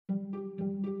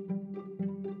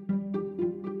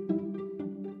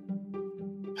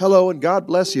Hello and God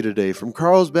bless you today from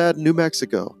Carlsbad, New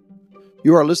Mexico.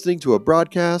 You are listening to a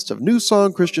broadcast of New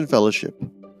Song Christian Fellowship.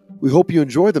 We hope you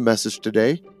enjoy the message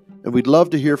today, and we'd love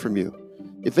to hear from you.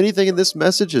 If anything in this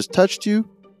message has touched you,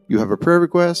 you have a prayer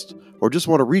request, or just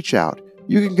want to reach out,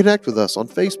 you can connect with us on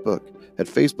Facebook at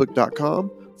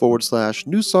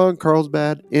facebook.com/New Song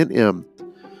Carlsbad NM.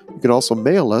 You can also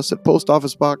mail us at Post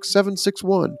Office Box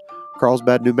 761,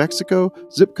 Carlsbad, New Mexico,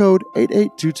 zip code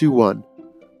 88221.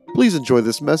 Please enjoy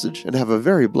this message and have a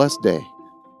very blessed day.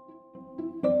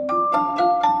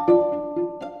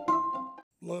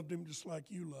 Loved him just like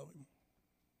you love him.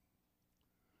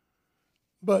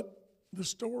 But the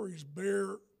stories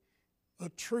bear a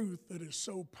truth that is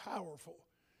so powerful,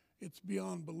 it's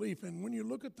beyond belief. And when you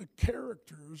look at the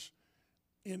characters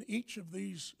in each of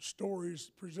these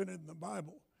stories presented in the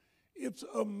Bible, it's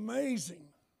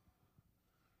amazing.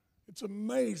 It's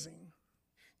amazing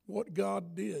what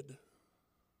God did.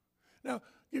 Now, I'll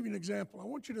give you an example. I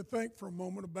want you to think for a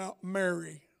moment about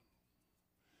Mary.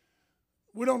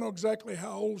 We don't know exactly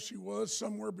how old she was,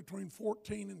 somewhere between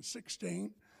 14 and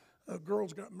 16.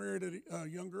 Girls got married at a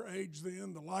younger age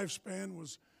then. The lifespan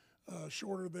was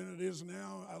shorter than it is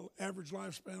now. Average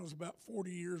lifespan was about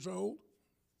 40 years old.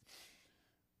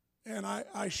 And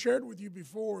I shared with you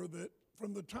before that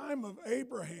from the time of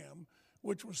Abraham,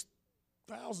 which was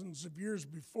thousands of years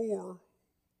before,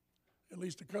 at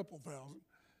least a couple thousand,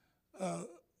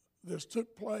 this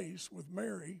took place with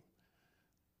Mary,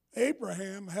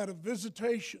 Abraham had a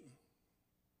visitation.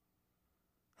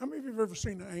 How many of you have ever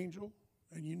seen an angel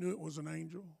and you knew it was an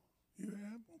angel? You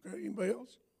have? Okay, anybody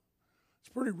else? It's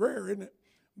pretty rare, isn't it?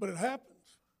 But it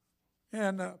happens.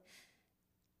 And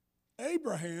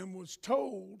Abraham was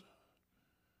told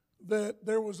that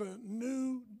there was a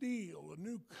new deal, a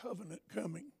new covenant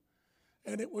coming,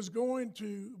 and it was going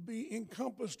to be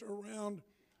encompassed around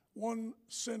one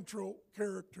central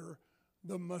character,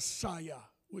 the Messiah,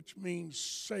 which means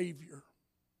Savior.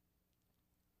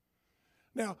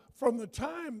 Now, from the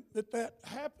time that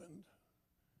happened,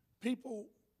 people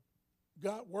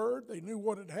got word, they knew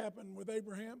what had happened with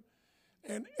Abraham,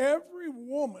 and every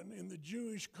woman in the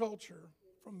Jewish culture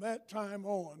from that time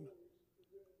on,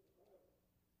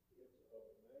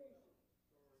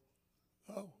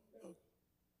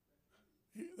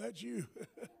 that's you.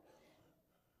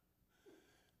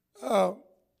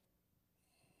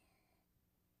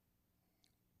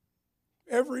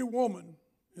 Every woman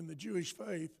in the Jewish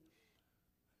faith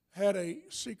had a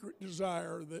secret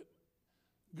desire that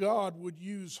God would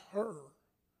use her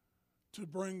to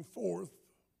bring forth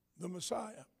the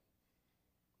Messiah.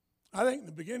 I think in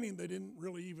the beginning they didn't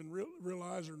really even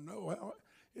realize or know how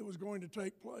it was going to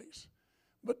take place.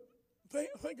 But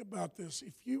think about this.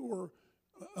 If you were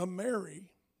a Mary,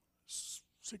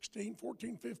 16,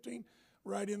 14, 15,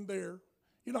 right in there.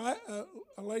 You know,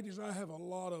 ladies, I have a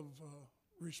lot of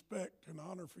respect and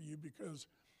honor for you because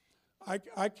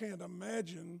I can't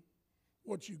imagine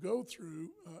what you go through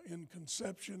in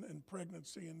conception and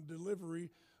pregnancy and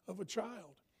delivery of a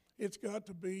child. It's got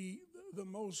to be the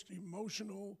most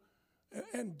emotional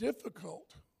and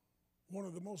difficult, one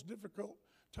of the most difficult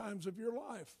times of your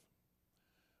life.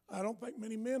 I don't think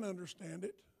many men understand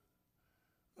it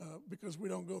because we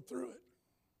don't go through it.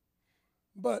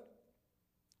 But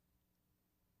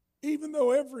even though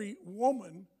every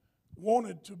woman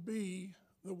wanted to be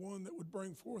the one that would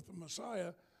bring forth the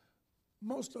Messiah,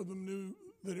 most of them knew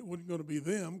that it wasn't going to be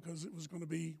them because it was going to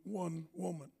be one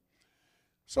woman.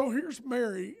 So here's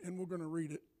Mary, and we're going to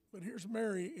read it. But here's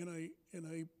Mary in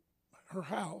her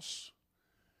house,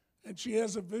 and she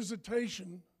has a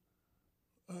visitation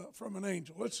from an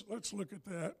angel. Let's look at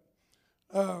that.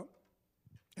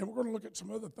 And we're going to look at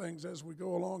some other things as we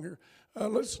go along here.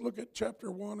 Let's look at chapter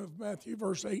 1 of Matthew,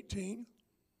 verse 18.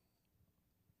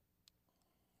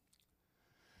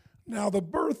 Now the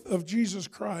birth of Jesus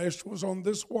Christ was on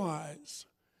this wise,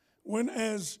 when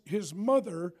as his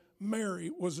mother Mary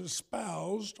was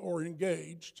espoused or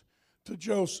engaged to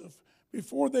Joseph,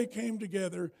 before they came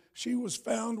together, she was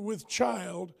found with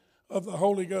child of the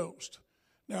Holy Ghost.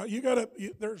 Now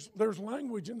there's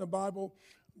language in the Bible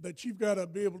that you've got to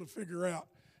be able to figure out.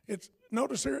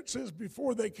 Notice here it says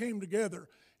before they came together.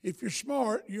 If you're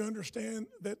smart, you understand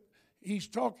that he's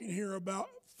talking here about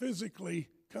physically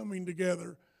coming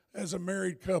together as a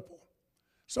married couple.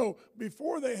 So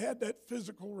before they had that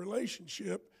physical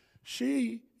relationship,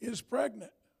 she is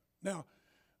pregnant. Now,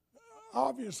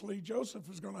 obviously, Joseph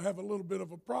is going to have a little bit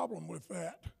of a problem with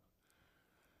that.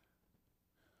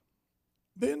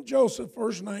 Then Joseph,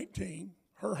 verse 19,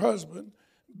 her husband,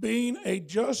 being a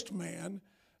just man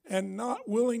and not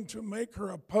willing to make her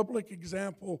a public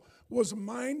example, was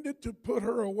minded to put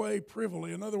her away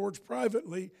privily. In other words,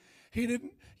 privately. He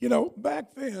didn't,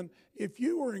 back then, if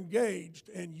you were engaged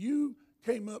and you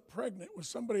came up pregnant with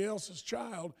somebody else's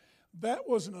child, that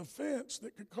was an offense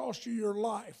that could cost you your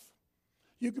life.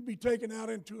 You could be taken out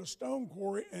into a stone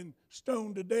quarry and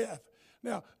stoned to death.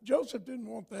 Now, Joseph didn't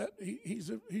want that. He's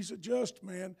a just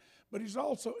man, but he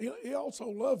also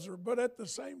loves her. But at the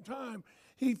same time,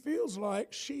 he feels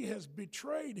like she has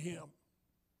betrayed him.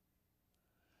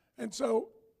 And so,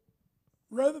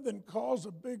 rather than cause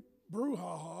a big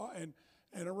brouhaha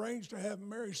and arrange to have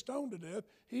Mary stoned to death,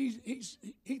 he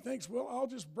thinks, well, I'll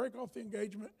just break off the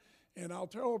engagement and I'll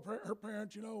tell her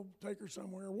parents, take her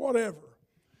somewhere, whatever.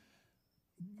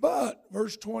 But,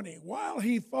 verse 20, while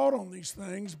he thought on these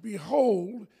things,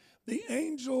 behold, the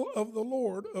angel of the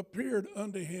Lord appeared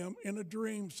unto him in a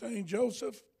dream, saying,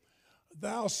 Joseph,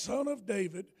 thou son of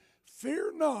David,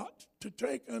 fear not to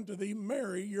take unto thee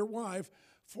Mary your wife,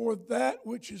 for that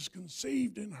which is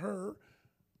conceived in her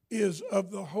is of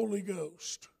the Holy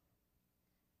Ghost.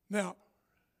 Now,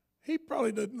 he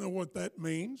probably doesn't know what that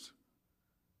means.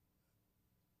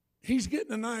 He's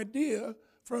getting an idea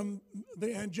from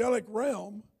the angelic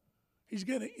realm. He's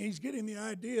getting the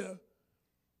idea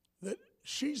that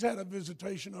she's had a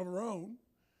visitation of her own.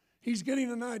 He's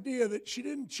getting an idea that she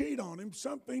didn't cheat on him.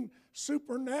 Something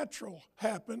supernatural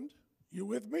happened. You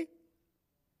with me?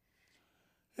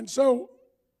 And so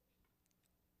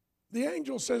the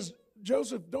angel says,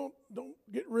 Joseph, don't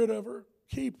get rid of her,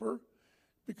 keep her,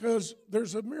 because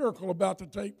there's a miracle about to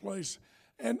take place.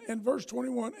 And verse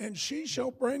 21, and she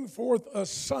shall bring forth a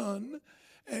son,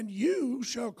 and you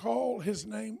shall call his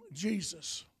name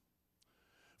Jesus,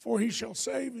 for he shall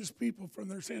save his people from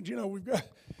their sins.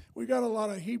 We've got a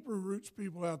lot of Hebrew roots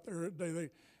people out there today.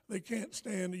 They can't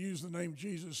stand to use the name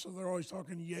Jesus, so they're always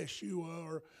talking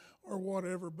Yeshua or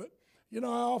whatever. But I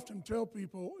often tell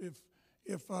people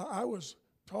if I was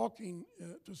talking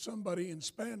to somebody in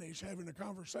Spanish, having a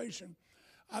conversation,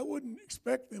 I wouldn't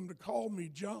expect them to call me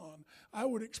John. I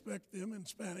would expect them in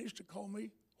Spanish to call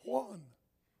me Juan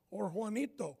or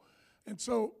Juanito. And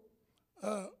so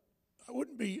I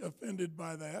wouldn't be offended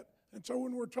by that. And so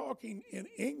when we're talking in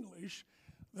English,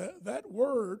 that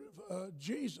word,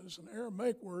 Jesus, an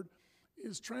Aramaic word,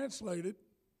 is translated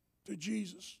to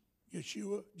Jesus,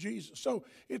 Yeshua, Jesus. So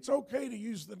it's okay to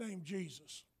use the name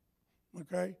Jesus,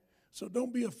 okay? So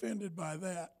don't be offended by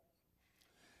that.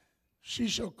 You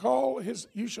shall call his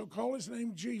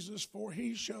name Jesus, for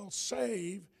he shall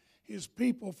save his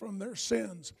people from their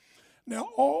sins. Now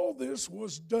all this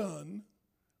was done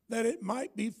that it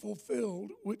might be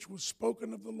fulfilled, which was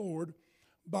spoken of the Lord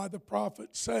by the prophet,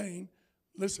 saying,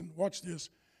 listen, watch this,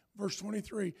 verse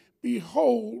 23,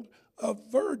 behold, a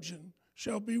virgin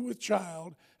shall be with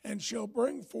child, and shall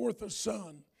bring forth a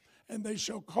son, and they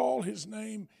shall call his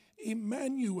name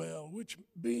Emmanuel, which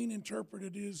being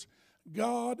interpreted is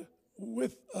God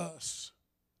with us.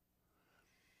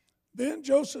 Then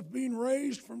Joseph, being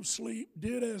raised from sleep,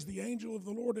 did as the angel of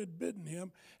the Lord had bidden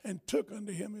him, and took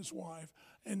unto him his wife,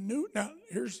 and knew, now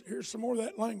here's some more of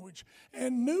that language,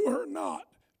 and knew her not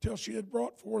till she had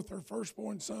brought forth her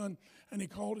firstborn son, and he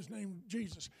called his name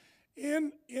Jesus.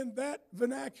 In that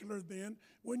vernacular then,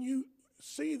 when you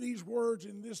see these words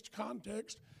in this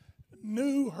context,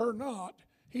 knew her not,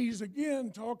 he's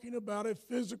again talking about a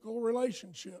physical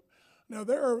relationship. Now,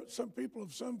 there are some people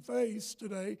of some faiths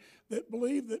today that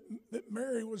believe that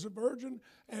Mary was a virgin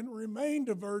and remained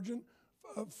a virgin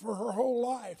for her whole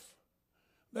life.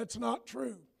 That's not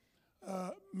true.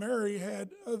 Mary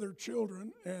had other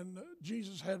children, and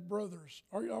Jesus had brothers.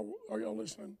 Are y'all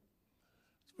listening?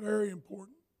 It's very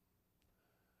important.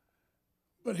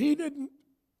 But he didn't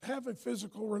have a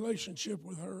physical relationship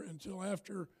with her until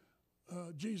after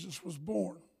Jesus was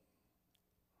born.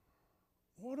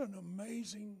 What an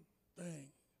amazing thing.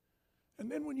 And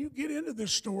then when you get into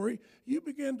this story, you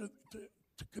begin to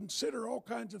consider all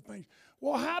kinds of things.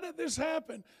 Well, how did this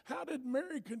happen? How did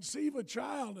Mary conceive a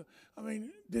child? I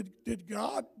mean, did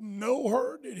God know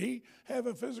her? Did he have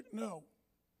a physical? No.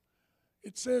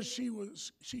 It says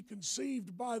she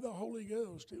conceived by the Holy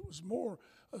Ghost. It was more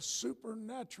a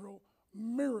supernatural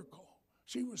miracle.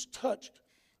 She was touched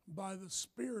by the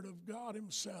Spirit of God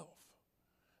himself,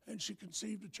 and she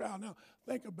conceived a child. Now,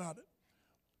 think about it.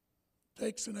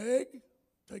 Takes an egg,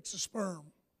 takes a sperm.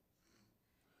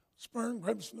 Sperm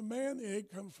comes from the man, the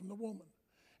egg comes from the woman.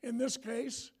 In this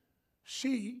case,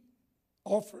 she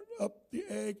offered up the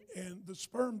egg, and the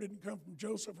sperm didn't come from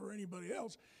Joseph or anybody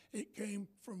else. It came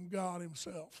from God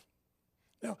himself.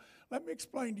 Now, let me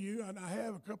explain to you, and I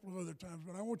have a couple of other times,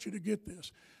 but I want you to get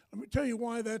this. Let me tell you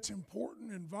why that's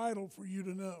important and vital for you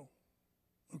to know.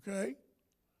 Okay?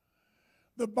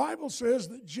 The Bible says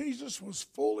that Jesus was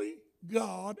fully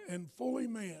God and fully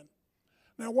man.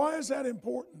 Now, why is that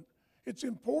important? It's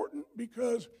important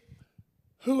because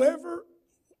whoever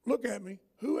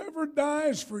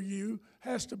dies for you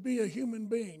has to be a human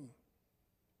being.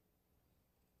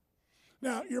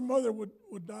 Now, your mother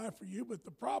would die for you, but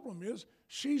the problem is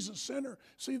she's a sinner.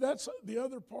 See, that's the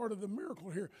other part of the miracle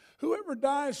here. Whoever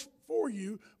dies for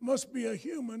you must be a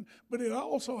human, but it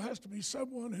also has to be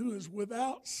someone who is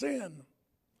without sin.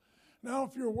 Now,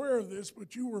 if you're aware of this,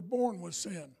 but you were born with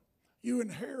sin. You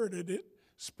inherited it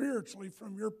spiritually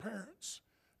from your parents.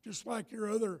 Just like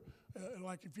your other,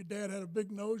 like if your dad had a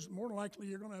big nose, more than likely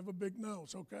you're going to have a big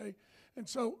nose, okay? And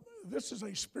so this is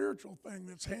a spiritual thing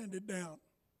that's handed down.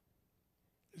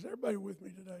 Is everybody with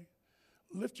me today?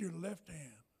 Lift your left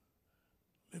hand.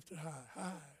 Lift it high,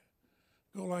 high.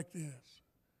 Go like this.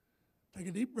 Take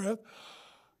a deep breath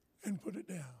and put it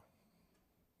down.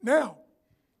 Now,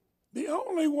 the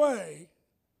only way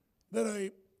that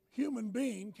a human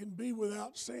being can be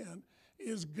without sin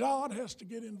is God has to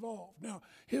get involved. Now,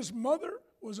 his mother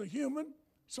was a human,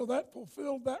 so that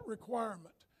fulfilled that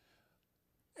requirement.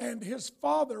 And his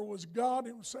father was God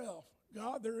himself.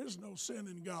 God, there is no sin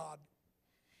in God.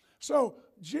 So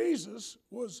Jesus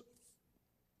was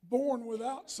born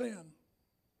without sin.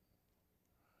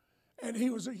 And he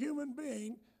was a human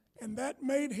being, and that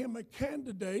made him a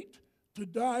candidate to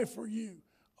die for you.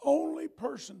 Only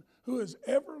person who has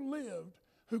ever lived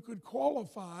who could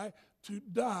qualify to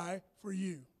die for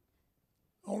you.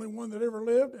 Only one that ever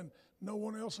lived, and no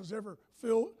one else has ever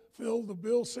filled the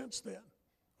bill since then.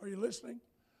 Are you listening?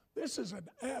 This is an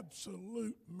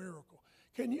absolute miracle.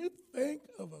 Can you think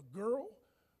of a girl,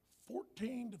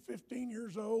 14 to 15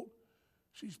 years old?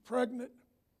 She's pregnant.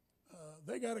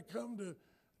 They got to come to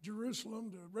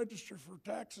Jerusalem to register for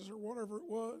taxes or whatever it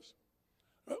was.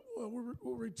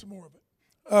 We'll read some more of it.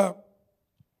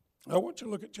 I want you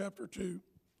to look at chapter 2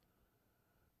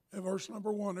 and verse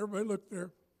number 1. Everybody look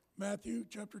there. Matthew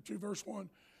chapter 2, verse 1.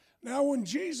 Now when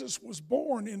Jesus was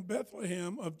born in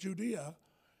Bethlehem of Judea,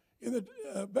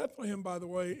 Bethlehem, by the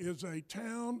way, is a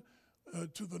town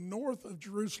to the north of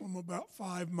Jerusalem, about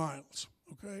 5 miles.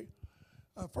 Okay?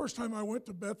 First time I went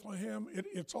to Bethlehem,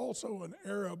 it's also an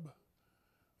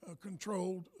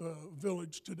Arab-controlled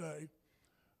village today.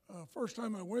 First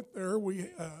time I went there,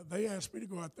 they asked me to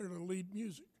go out there to lead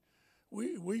music.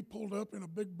 We pulled up in a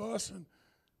big bus, and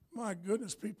my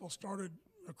goodness,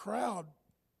 a crowd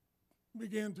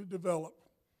began to develop.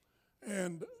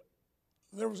 And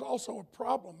there was also a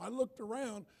problem. I looked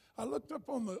around. I looked up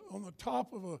on the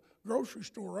top of a grocery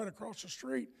store right across the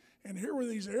street, and here were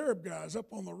these Arab guys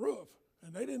up on the roof,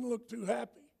 and they didn't look too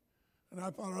happy. And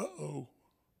I thought, uh-oh.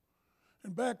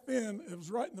 And back then, it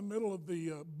was right in the middle of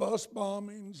the bus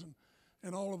bombings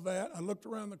and all of that. I looked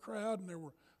around the crowd, and there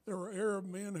were Arab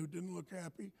men who didn't look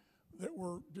happy that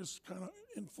were just kind of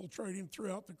infiltrating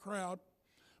throughout the crowd.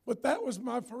 But that was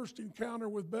my first encounter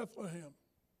with Bethlehem.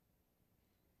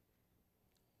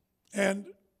 And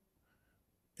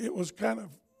it was kind of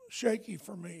shaky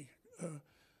for me.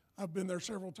 I've been there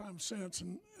several times since,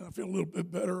 and I feel a little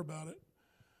bit better about it.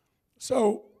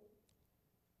 So,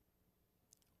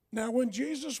 now when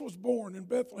Jesus was born in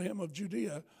Bethlehem of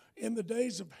Judea, in the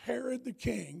days of Herod the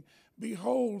king,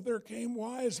 behold, there came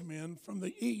wise men from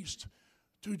the east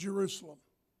to Jerusalem.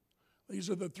 These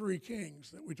are the 3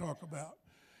 kings that we talk about.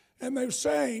 And they're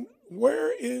saying,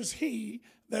 where is he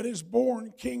that is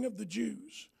born King of the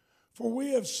Jews? For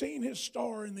we have seen his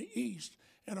star in the east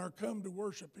and are come to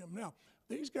worship him. Now,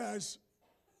 these guys,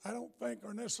 I don't think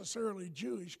are necessarily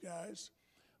Jewish guys.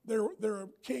 They're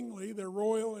kingly, they're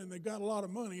royal, and they got a lot of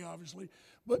money, obviously.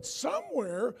 But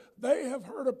somewhere they have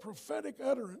heard a prophetic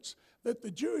utterance that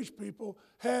the Jewish people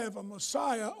have a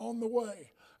Messiah on the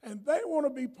way. And they want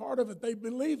to be part of it. They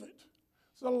believe it.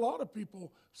 So a lot of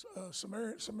people,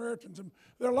 Samaritans, and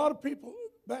there are a lot of people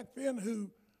back then who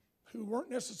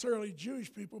weren't necessarily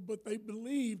Jewish people, but they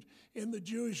believed in the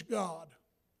Jewish God.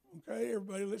 Okay,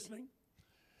 everybody listening?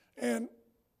 And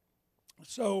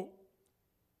so,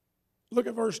 look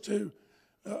at verse 2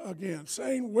 again,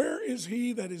 saying, where is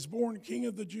he that is born King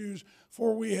of the Jews?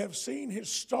 For we have seen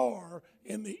his star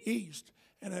in the east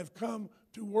and have come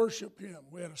to worship him.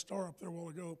 We had a star up there a while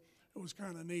ago. It was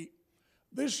kind of neat.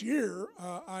 This year,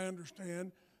 I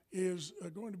understand, is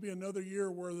going to be another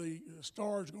year where the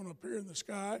star is going to appear in the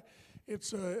sky.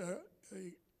 It's a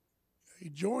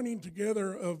joining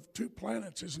together of 2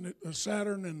 planets, isn't it?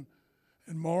 Saturn and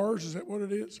Mars, is that what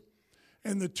it is?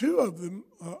 And the 2 of them,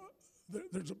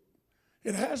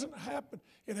 It hasn't happened.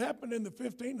 It happened in the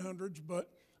 1500s, but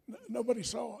nobody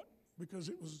saw it because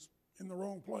it was in the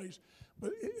wrong place.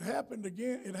 But it happened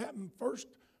again. It happened first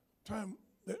time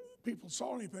that people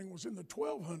saw anything was in the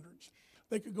 1200s.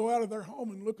 They could go out of their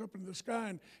home and look up into the sky,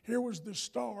 and here was this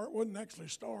star. It wasn't actually a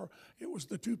star. It was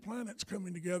the two planets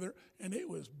coming together, and it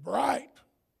was bright.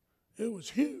 It was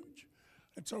huge.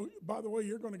 And so, by the way,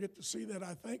 you're going to get to see that.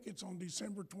 I think it's on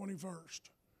December 21st.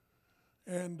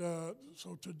 And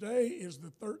so today is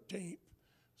the 13th.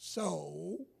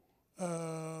 So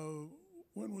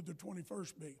when would the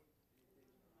 21st be?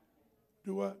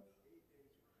 Do what?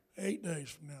 8 days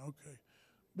from now, okay.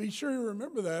 Be sure you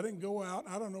remember that and go out.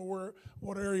 I don't know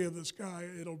what area of the sky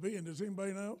it'll be in. Does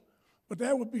anybody know? But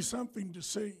that would be something to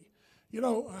see. You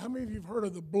know, how many of you have heard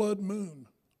of the blood moon?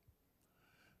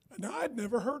 Now, I'd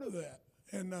never heard of that.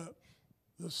 And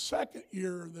the second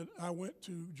year that I went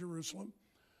to Jerusalem,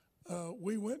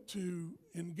 we went to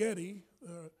Engedi,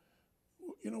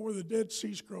 you know, where the Dead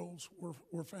Sea Scrolls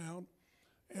were found.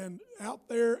 And out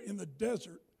there in the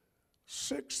desert,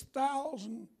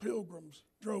 6,000 pilgrims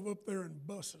drove up there in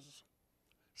buses.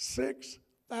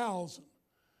 6,000.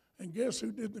 And guess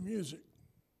who did the music?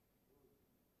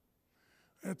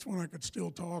 That's when I could still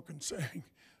talk and sing.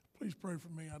 Please pray for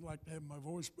me. I'd like to have my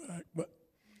voice back. But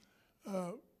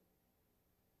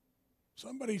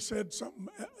somebody said something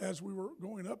as we were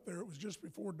going up there. It was just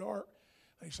before dark.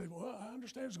 They said, well, I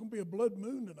understand it's going to be a blood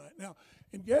moon tonight. Now,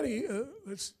 Engedi,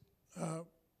 is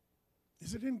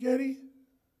it Engedi?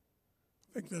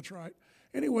 I think that's right.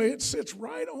 Anyway, it sits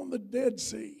right on the Dead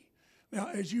Sea. Now,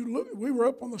 as you look, we were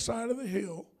up on the side of the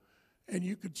hill, and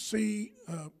you could see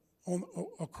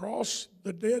across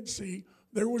the Dead Sea,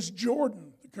 there was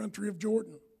Jordan, the country of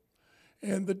Jordan.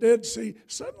 And the Dead Sea,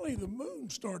 suddenly the moon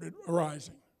started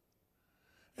rising.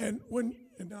 And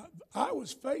I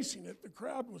was facing it, the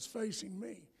crowd was facing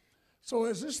me. So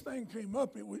as this thing came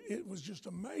up, it was just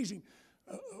amazing.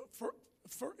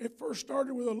 It first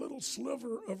started with a little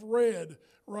sliver of red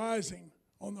rising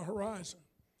on the horizon.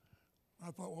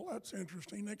 I thought, well, that's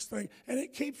interesting. Next thing, and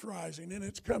it keeps rising, and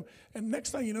it's come. And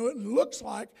next thing you know, it looks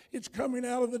like it's coming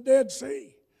out of the Dead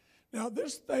Sea. Now,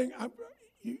 this thing,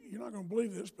 you're not going to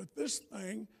believe this, but this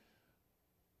thing,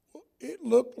 it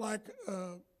looked like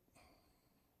a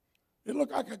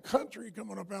country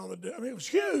coming up out of the Dead. I mean, it was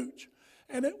huge,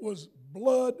 and it was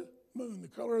blood moon, the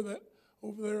color of that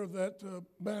over there of that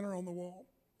banner on the wall,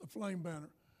 the flame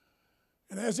banner.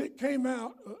 And as it came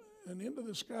out and into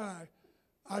the sky,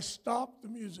 I stopped the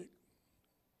music,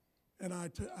 and I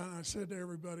said to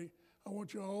everybody, I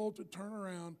want you all to turn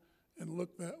around and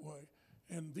look that way.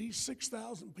 And these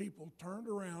 6,000 people turned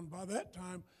around. By that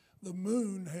time, the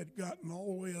moon had gotten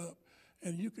all the way up,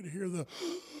 and you could hear the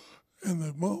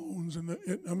moans, and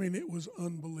it was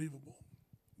unbelievable.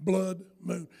 Blood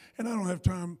moon. And I don't have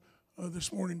time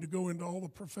this morning to go into all the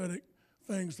prophetic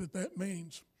things that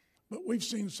means, but we've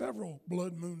seen several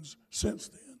blood moons since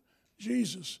then.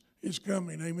 Jesus is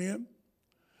coming, amen?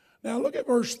 Now look at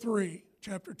verse 3,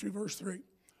 chapter 2, verse 3.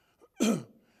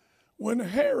 When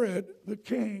Herod the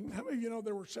king, how many of you know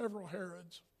there were several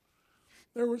Herods?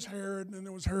 There was Herod, and then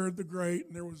there was Herod the Great,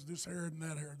 and there was this Herod and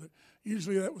that Herod.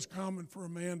 Usually that was common for a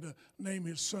man to name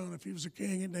his son. If he was a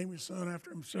king, he'd name his son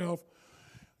after himself.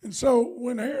 And so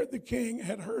when Herod the king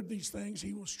had heard these things,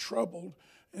 he was troubled,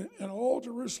 and all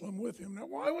Jerusalem with him. Now,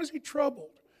 why was he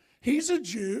troubled? He's a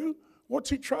Jew.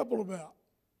 What's he troubled about?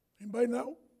 Anybody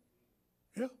know?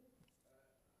 Yeah.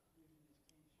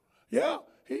 Yeah.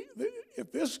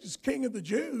 If this is king of the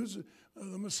Jews,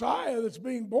 the Messiah that's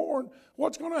being born,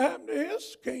 what's going to happen to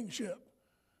his kingship?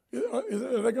 Are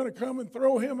they going to come and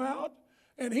throw him out?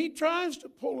 And he tries to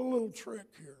pull a little trick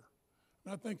here.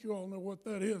 And I think you all know what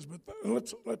that is, but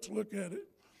let's look at it.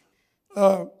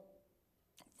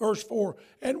 Verse 4,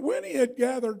 and when he had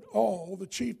gathered all the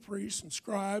chief priests and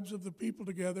scribes of the people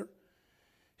together,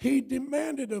 he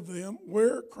demanded of them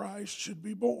where Christ should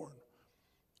be born.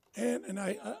 And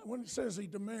when it says he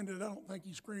demanded, I don't think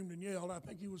he screamed and yelled. I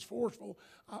think he was forceful.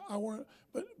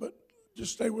 But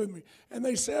just stay with me. And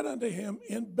they said unto him,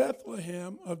 in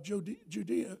Bethlehem of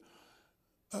Judea,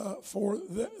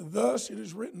 thus it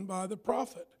is written by the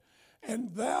prophet,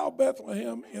 and thou,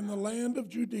 Bethlehem, in the land of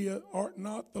Judea, art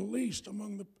not the least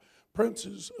among the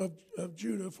princes of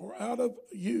Judah, for out of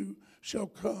you shall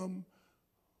come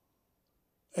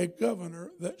a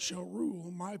governor that shall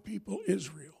rule my people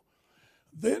Israel.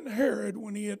 Then Herod,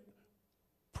 when he had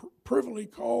privily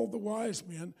called the wise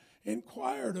men,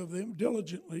 inquired of them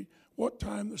diligently what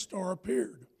time the star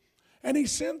appeared. And he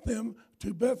sent them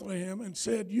to Bethlehem and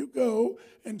said, you go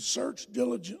and search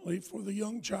diligently for the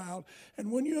young child,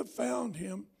 and when you have found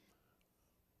him,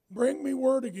 bring me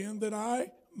word again that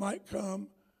I might come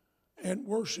and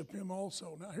worship him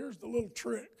also. Now here's the little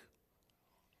trick.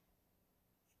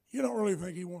 You don't really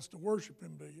think he wants to worship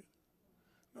him, do you?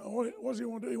 No, what does he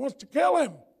want to do? He wants to kill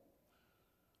him.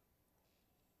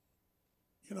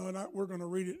 You know, and we're going to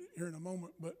read it here in a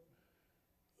moment, but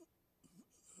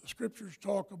the scriptures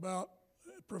talk about,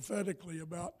 prophetically,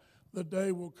 about the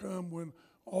day will come when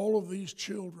all of these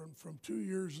children from 2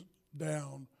 years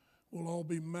down will all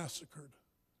be massacred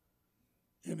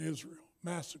in Israel.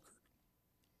 Massacred.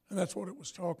 And that's what it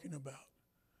was talking about.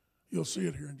 You'll see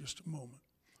it here in just a moment.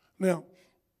 Now,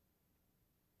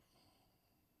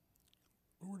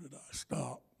 where did I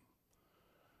stop?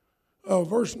 Oh,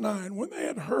 verse 9. When they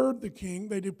had heard the king,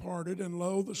 they departed, and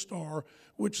lo, the star,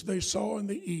 which they saw in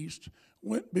the east,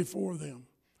 went before them,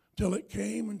 till it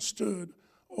came and stood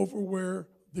over where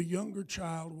the young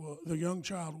child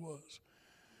was.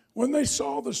 When they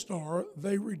saw the star,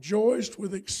 they rejoiced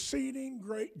with exceeding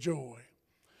great joy.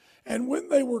 And when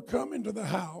they were come into the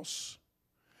house,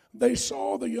 they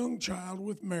saw the young child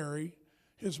with Mary,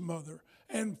 his mother,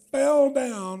 and fell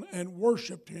down and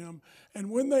worshiped him.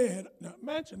 And when they had, now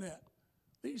imagine that,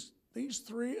 these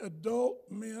three adult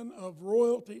men of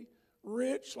royalty,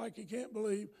 rich like you can't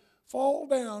believe, fall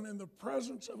down in the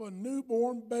presence of a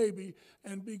newborn baby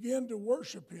and begin to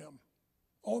worship him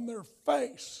on their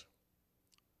face.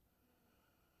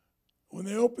 When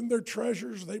they opened their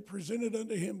treasures, they presented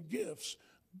unto him gifts,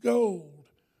 gold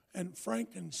and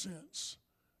frankincense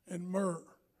and myrrh.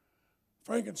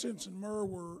 Frankincense and myrrh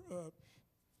were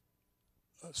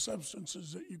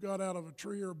substances that you got out of a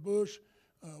tree or a bush.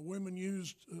 Women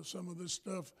used some of this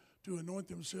stuff to anoint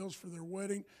themselves for their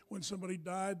wedding. When somebody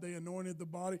died, they anointed the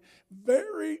body.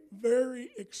 Very,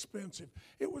 very expensive.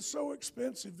 It was so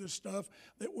expensive, this stuff,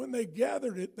 that when they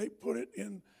gathered it, they put it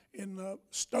in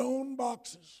stone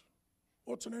boxes.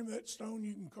 What's the name of that stone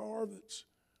you can carve? That's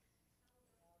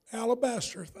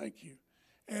alabaster, thank you.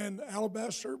 And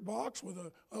alabaster box with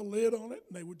a lid on it,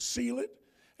 and they would seal it,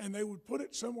 and they would put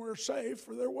it somewhere safe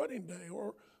for their wedding day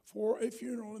or for a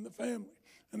funeral in the family.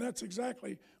 And that's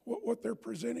exactly what they're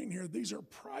presenting here. These are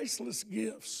priceless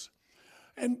gifts.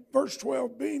 And verse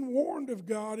 12, being warned of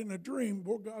God in a dream.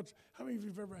 Boy, how many of you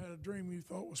have ever had a dream you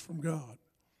thought was from God?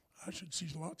 I should see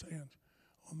lots of hands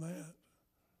on that.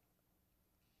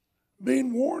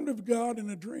 Being warned of God in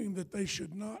a dream that they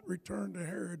should not return to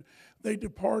Herod, they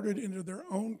departed into their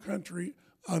own country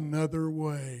another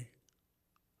way.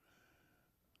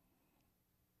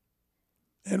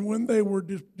 And when they were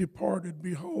departed,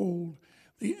 behold,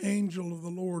 the angel of the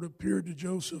Lord appeared to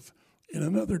Joseph in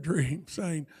another dream,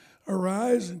 saying,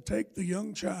 arise and take the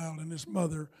young child and his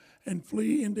mother and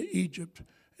flee into Egypt,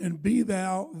 and be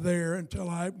thou there until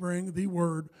I bring thee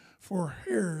word, for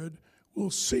Herod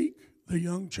will seek the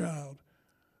young child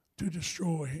to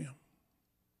destroy him.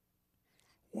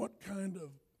 What kind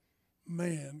of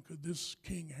man could this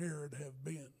King Herod have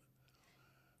been?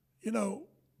 You know,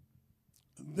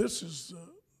 this is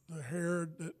the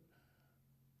Herod that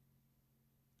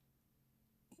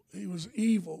he was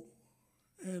evil.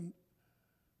 And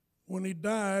when he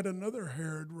died, another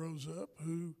Herod rose up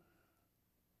who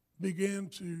began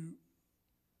to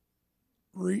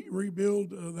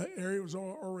rebuild that area. It was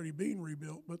already being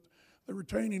rebuilt, but the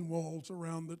retaining walls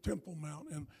around the Temple Mount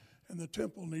and the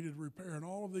temple needed repair and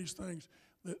all of these things.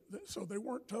 So they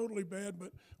weren't totally bad,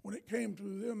 but when it came to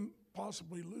them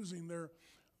possibly losing their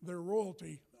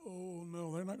royalty, oh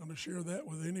no, they're not going to share that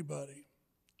with anybody.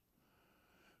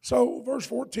 So verse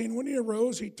 14, when he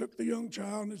arose, he took the young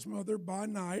child and his mother by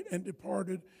night and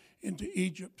departed into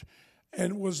Egypt,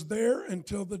 and was there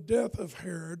until the death of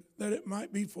Herod, that it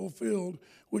might be fulfilled,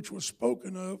 which was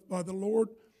spoken of by the Lord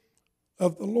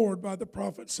by the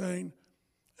prophet, saying,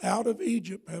 out of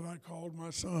Egypt have I called my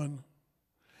son.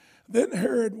 Then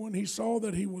Herod, when he saw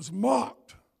that he was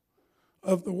mocked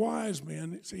of the wise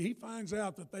men, see, he finds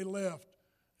out that they left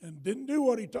and didn't do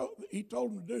what he told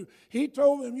them to do. He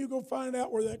told them, you go find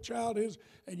out where that child is,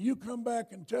 and you come back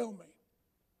and tell me.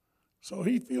 So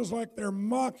he feels like they're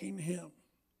mocking him.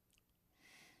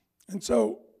 And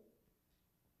so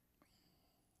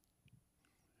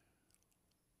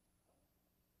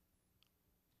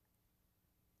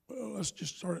well, let's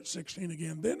just start at 16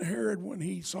 again. Then Herod, when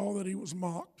he saw that he was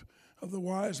mocked of the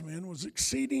wise men, was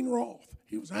exceeding wroth.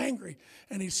 He was angry,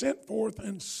 and he sent forth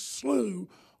and slew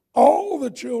all the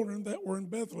children that were in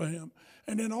Bethlehem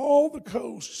and in all the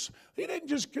coasts. He didn't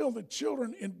just kill the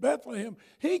children in Bethlehem.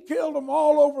 He killed them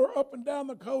all over, up and down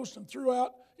the coast and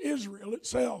throughout Israel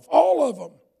itself. All of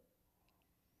them.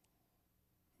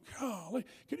 Golly,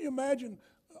 can you imagine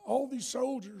all these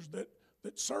soldiers that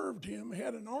that served him. He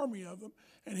had an army of them,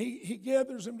 and he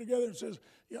gathers them together and says,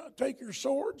 yeah, take your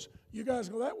swords, you guys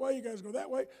go that way, you guys go that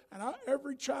way, and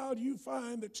every child you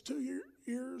find that's 2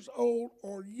 years old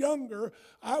or younger,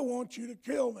 I want you to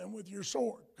kill them with your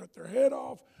sword. Cut their head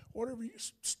off, whatever you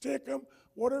stick them,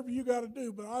 whatever you got to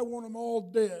do, but I want them all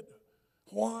dead.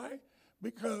 Why?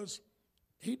 Because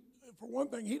for one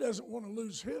thing, he doesn't want to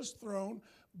lose his throne,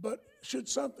 but should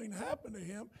something happen to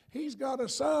him, he's got a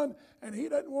son, and he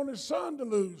doesn't want his son to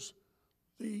lose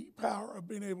the power of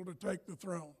being able to take the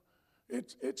throne.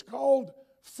 It's called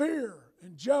fear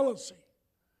and jealousy,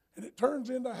 and it turns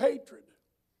into hatred.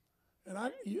 And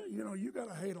you got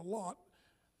to hate a lot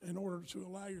in order to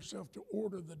allow yourself to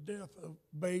order the death of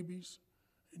babies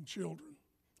and children.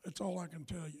 That's all I can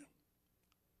tell you.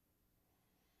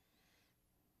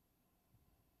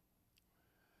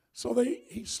 So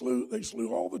they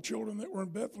slew all the children that were in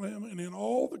Bethlehem and in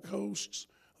all the coasts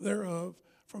thereof,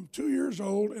 from 2 years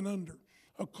old and under,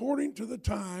 according to the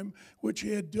time which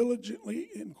he had diligently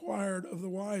inquired of the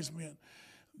wise men.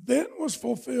 Then was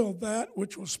fulfilled that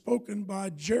which was spoken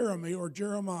by Jeremiah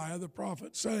the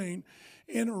prophet, saying,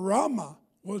 in Ramah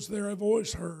was there a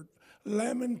voice heard,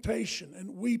 lamentation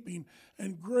and weeping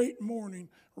and great mourning,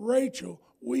 Rachel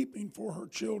weeping for her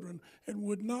children, and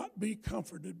would not be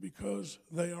comforted because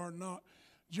they are not.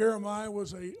 Jeremiah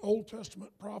was an Old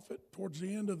Testament prophet. Towards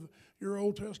the end of your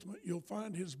Old Testament, you'll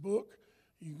find his book.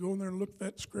 You can go in there and look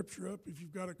that scripture up if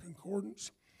you've got a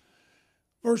concordance.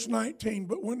 Verse 19,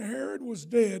 but when Herod was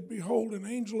dead, behold, an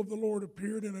angel of the Lord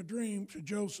appeared in a dream to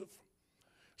Joseph,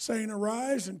 saying,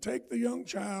 arise and take the young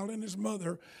child and his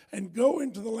mother, and go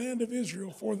into the land of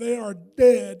Israel, for they are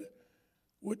dead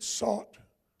which sought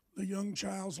the young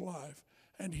child's life.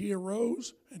 And he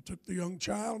arose and took the young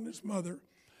child and his mother,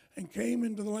 and came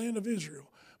into the land of Israel.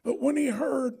 But when he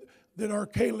heard that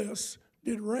Archelaus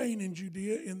did reign in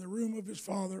Judea in the room of his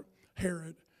father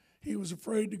Herod, he was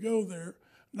afraid to go there.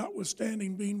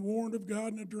 Notwithstanding, being warned of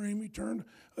God in a dream, he turned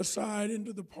aside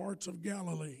into the parts of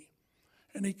Galilee.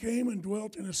 And he came and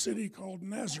dwelt in a city called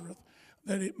Nazareth,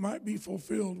 that it might be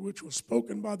fulfilled, which was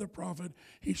spoken by the prophet,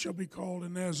 he shall be called a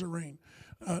Nazarene.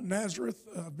 Nazareth,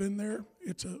 I've been there.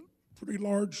 It's a pretty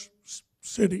large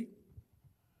city.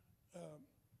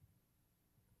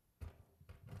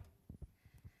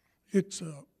 It's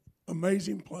an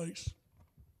amazing place.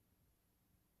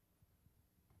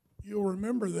 You'll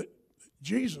remember that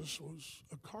Jesus was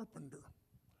a carpenter.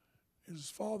 His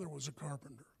father was a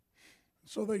carpenter.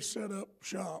 So they set up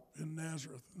shop in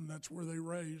Nazareth, and that's where they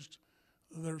raised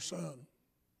their son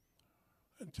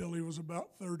until he was about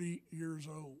 30 years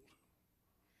old.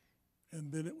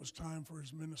 And then it was time for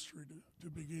his ministry to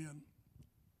begin.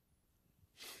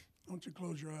 Why don't you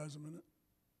close your eyes a minute?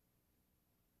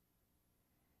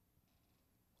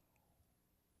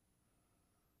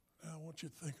 Now I want you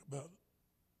to think about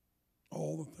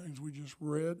all the things we just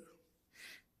read.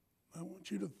 I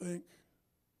want you to think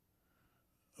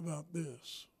about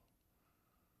this.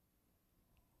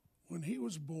 When he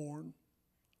was born,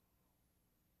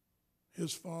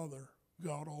 his father,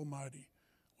 God Almighty,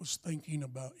 was thinking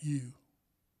about you.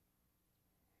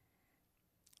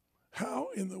 How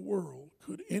in the world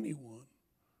could anyone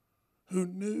who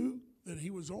knew that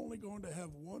he was only going to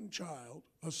have one child,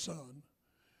 a son,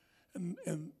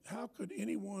 and how could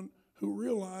anyone who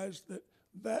realized that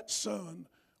that son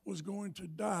was going to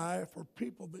die for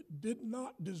people that did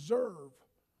not deserve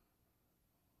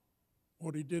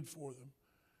what he did for them,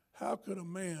 how could a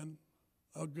man,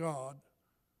 a God,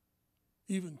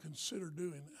 even consider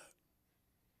doing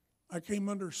that? I came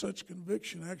under such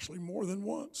conviction actually more than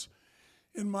once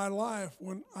in my life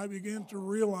when I began to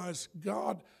realize,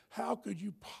 God, how could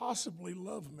you possibly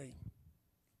love me?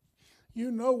 You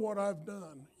know what I've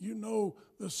done. You know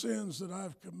the sins that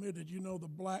I've committed. You know the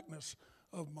blackness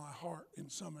of my heart in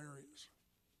some areas.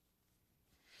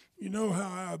 You know how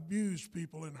I abused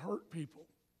people and hurt people.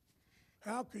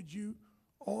 How could you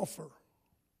offer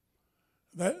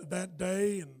that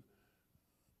day, and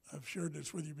I've shared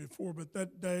this with you before, but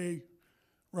that day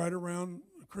right around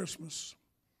Christmas,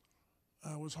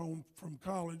 I was home from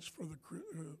college for the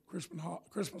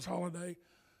Christmas holiday,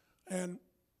 and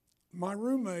my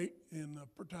roommate in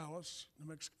Portales,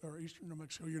 Eastern New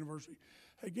Mexico University,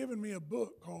 had given me a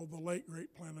book called The Late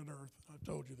Great Planet Earth. I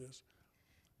told you this.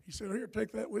 He said, here,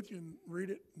 take that with you and read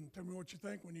it and tell me what you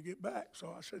think when you get back.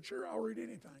 So I said, sure, I'll read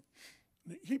anything.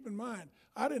 And keep in mind,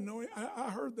 I didn't know, I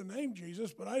heard the name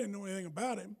Jesus, but I didn't know anything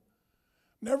about him.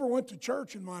 Never went to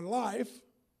church in my life.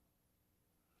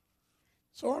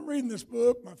 So I'm reading this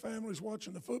book. My family's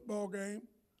watching the football game.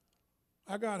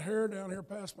 I got hair down here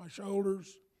past my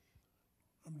shoulders.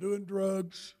 I'm doing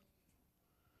drugs.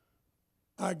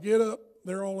 I get up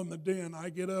they're all in the den. I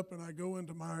get up and I go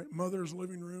into my mother's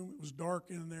living room. It was dark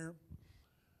in there.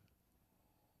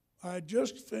 I had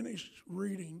just finished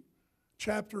reading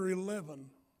chapter 11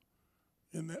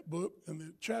 in that book, and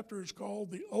the chapter is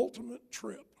called The Ultimate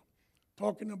Trip,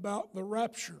 talking about the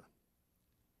rapture.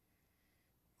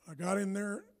 I got in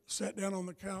there, sat down on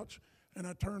the couch, and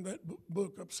I turned that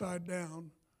book upside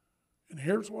down, and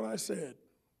here's what I said.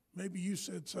 Maybe you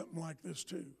said something like this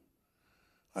too.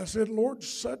 I said, Lord,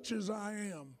 such as I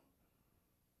am,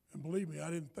 and believe me, I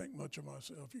didn't think much of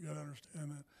myself. You got to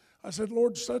understand that. I said,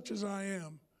 Lord, such as I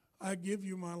am, I give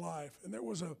you my life. And there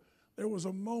was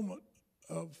a moment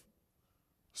of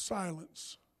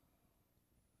silence.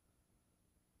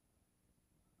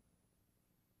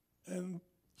 And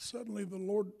suddenly the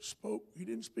Lord spoke. He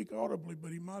didn't speak audibly,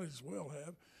 but he might as well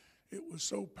have. It was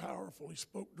so powerful. He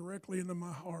spoke directly into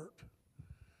my heart.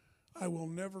 I will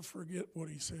never forget what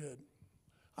he said.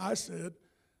 I said,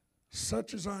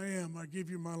 such as I am, I give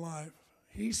you my life.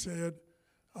 He said,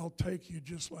 I'll take you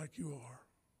just like you are.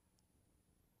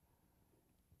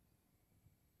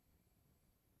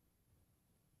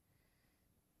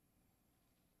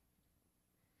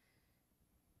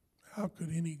 How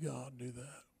could any God do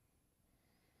that?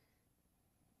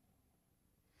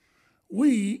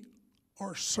 We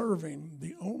are serving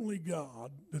the only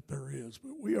God that there is,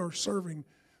 but we are serving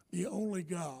the only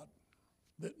God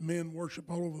that men worship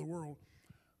all over the world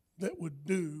that would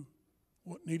do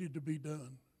what needed to be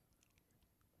done.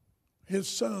 His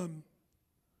son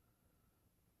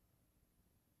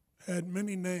had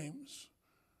many names.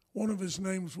 One of his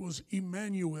names was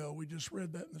Emmanuel. We just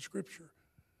read that in the scripture.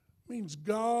 It means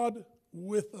God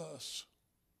with us.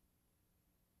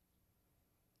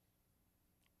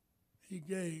 He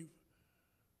gave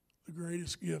the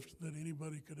greatest gift that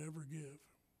anybody could ever give.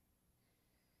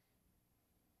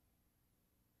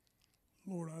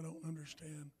 Lord, I don't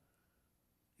understand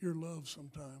your love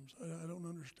sometimes. I don't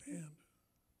understand.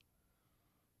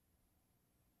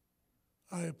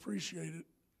 I appreciate it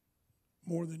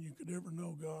more than you could ever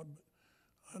know, God,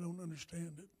 but I don't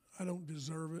understand it. I don't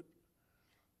deserve it.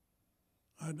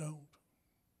 I don't.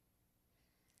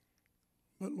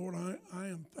 But Lord, I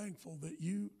am thankful that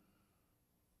you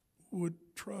would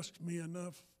trust me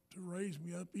enough to raise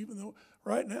me up, even though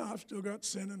right now I've still got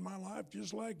sin in my life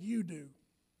just like you do.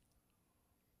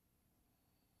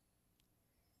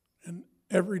 And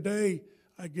every day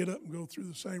I get up and go through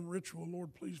the same ritual.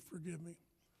 Lord, please forgive me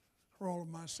for all of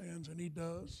my sins. And he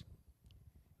does.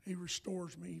 He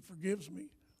restores me. He forgives me.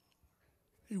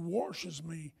 He washes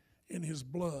me in his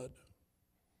blood.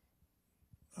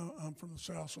 I'm from the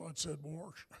South, so I'd said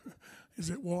wash.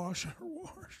 Is it wash or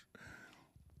wash?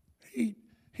 He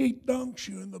dunks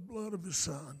you in the blood of his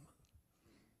son.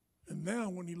 And now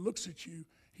when he looks at you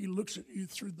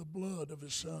through the blood of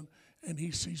his son, and he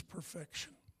sees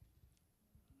perfection.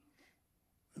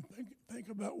 And think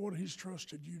about what he's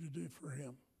trusted you to do for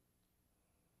him.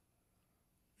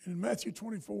 In Matthew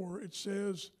 24, it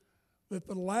says that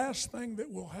the last thing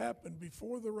that will happen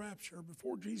before the rapture,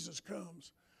 before Jesus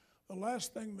comes, the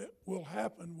last thing that will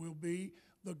happen will be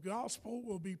the gospel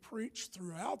will be preached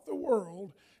throughout the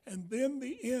world, and then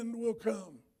the end will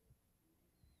come.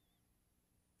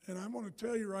 And I'm going to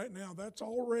tell you right now, that's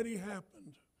already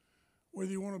happened, whether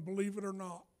you want to believe it or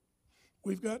not.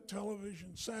 We've got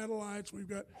television, satellites, we've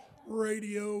got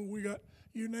radio, we got,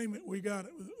 you name it, we got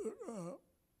it.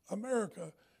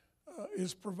 America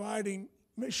is providing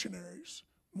missionaries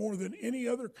more than any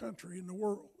other country in the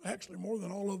world, actually more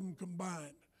than all of them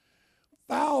combined.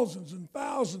 Thousands and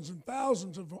thousands and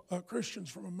thousands of Christians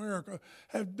from America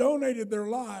have donated their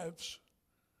lives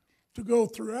to go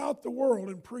throughout the world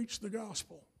and preach the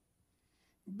gospel,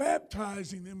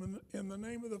 baptizing them in the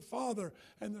name of the Father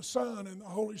and the Son and the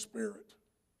Holy Spirit,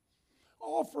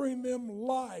 offering them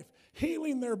life,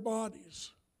 healing their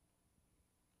bodies.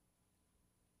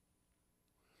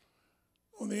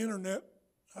 On the internet,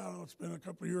 I don't know, it's been a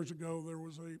couple of years ago, there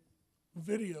was a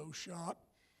video shot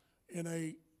in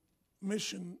a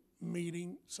mission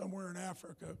meeting somewhere in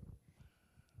Africa.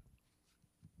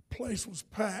 Place was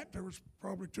packed. There was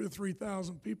probably 2,000 or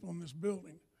 3,000 people in this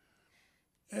building.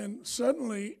 And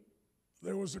suddenly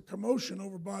there was a commotion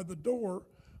over by the door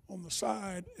on the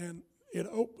side, and it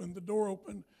opened, the door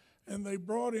opened, and they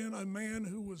brought in a man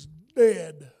who was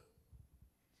dead.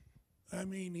 I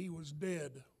mean, he was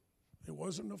dead. It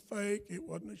wasn't a fake. It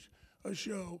wasn't a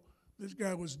show. This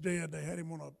guy was dead. They had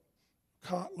him on a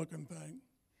cot-looking thing.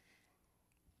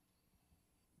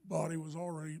 Body was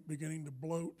already beginning to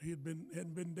bloat. He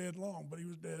hadn't been dead long, but he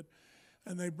was dead.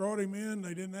 And they brought him in.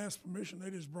 They didn't ask permission. They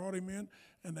just brought him in,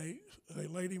 and they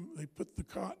laid him. They put the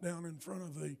cot down in front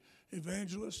of the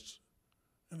evangelists,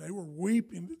 And they were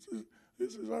weeping.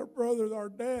 This is our brother, our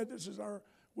dad. This is our...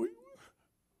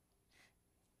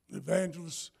 The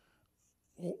evangelist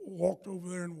walked over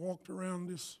there and walked around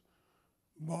this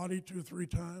body 2 or 3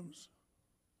 times.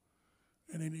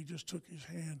 And then he just took his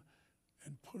hand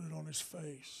and put it on his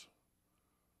face.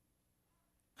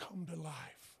 Come to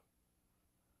life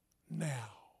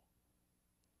now.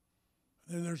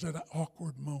 And then there's that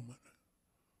awkward moment.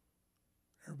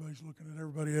 Everybody's looking at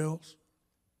everybody else.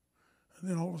 And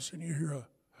then all of a sudden you hear a...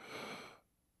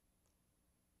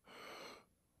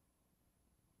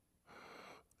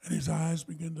 And his eyes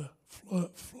begin to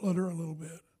flutter a little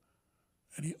bit.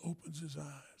 And he opens his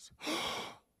eyes.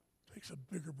 Takes a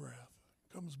bigger breath.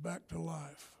 Comes back to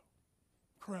life.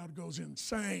 Crowd goes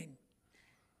insane.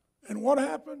 And what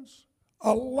happens?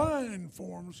 A line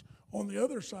forms on the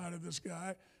other side of this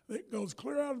guy that goes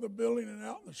clear out of the building and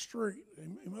out in the street.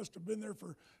 He must have been there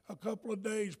for a couple of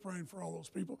days praying for all those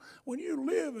people. When you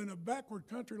live in a backward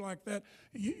country like that,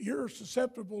 you're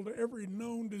susceptible to every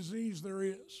known disease there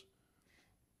is.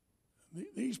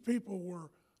 These people were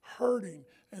hurting,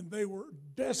 and they were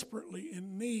desperately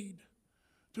in need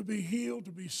to be healed,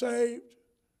 to be saved.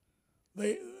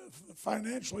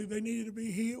 Financially, they needed to be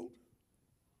healed.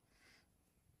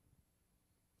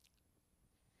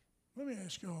 Let me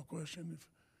ask you all a question.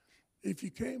 If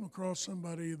you came across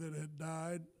somebody that had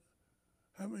died,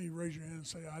 how many raise your hand and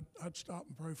say, I'd stop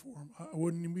and pray for them? I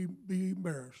wouldn't even be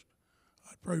embarrassed.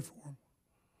 I'd pray for them.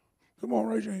 Come on,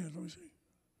 raise your hands. Let me see.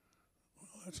 Well,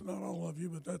 that's not all of you,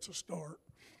 but that's a start.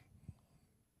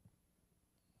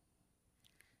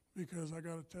 Because I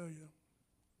got to tell you,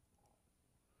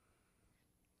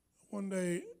 one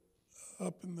day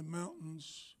up in the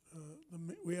mountains,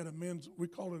 we had a men's, we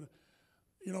called it,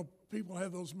 people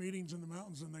have those meetings in the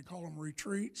mountains and they call them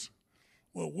retreats.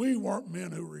 Well, we weren't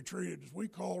men who retreated. We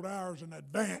called ours an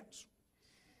advance.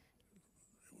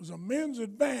 It was a men's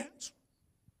advance.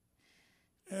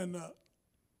 And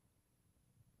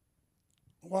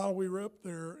while we were up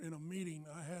there in a meeting,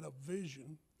 I had a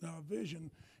vision. Now, a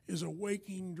vision is a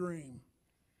waking dream.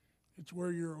 It's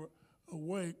where you're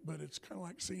awake, but it's kind of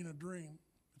like seeing a dream.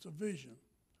 It's a vision.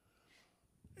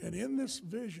 And in this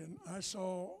vision, I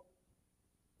saw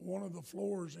one of the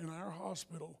floors in our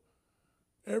hospital.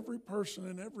 Every person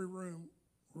in every room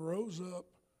rose up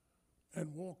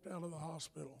and walked out of the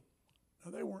hospital.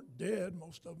 Now, they weren't dead,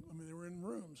 most of them. They were in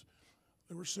rooms.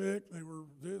 They were sick, they were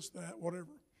this, that, whatever.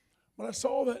 But I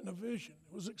saw that in a vision.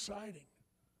 It was exciting.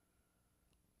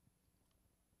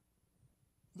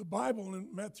 The Bible in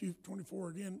Matthew 24,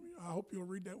 again, I hope you'll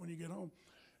read that when you get home.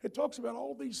 It talks about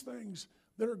all these things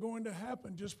that are going to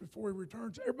happen just before he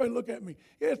returns. Everybody look at me.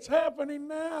 It's happening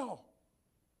now.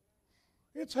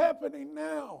 It's happening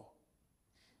now.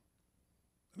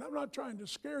 And I'm not trying to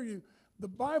scare you. The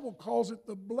Bible calls it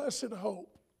the blessed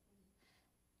hope.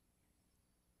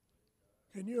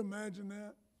 Can you imagine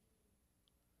that?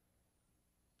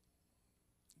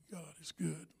 God is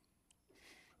good.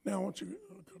 Now, I want you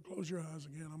to close your eyes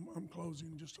again. I'm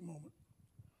closing in just a moment.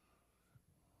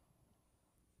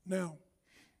 Now,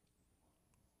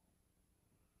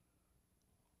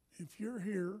 if you're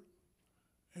here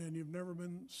and you've never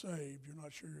been saved, you're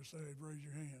not sure you're saved, raise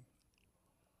your hand.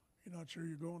 You're not sure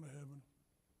you're going to heaven.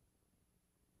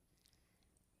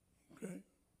 Okay?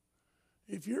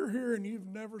 If you're here and you've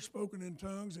never spoken in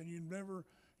tongues and you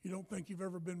don't think you've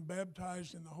ever been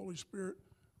baptized in the Holy Spirit,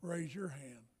 raise your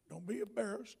hand. Don't be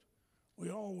embarrassed. We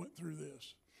all went through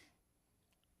this.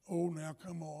 Oh, now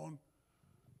come on.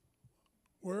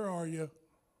 Where are you?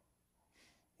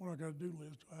 What I got to do,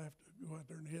 Liz? Do I have to go out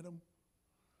there and hit them?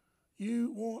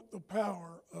 You want the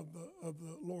power of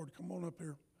the Lord. Come on up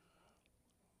here.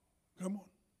 Come on.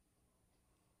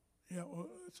 Yeah, well,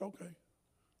 it's okay.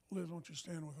 Liz, why don't you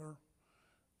stand with her?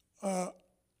 Go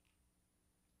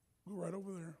right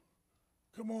over there.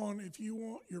 Come on, if you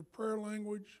want your prayer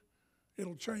language,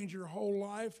 it'll change your whole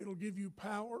life. It'll give you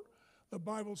power. The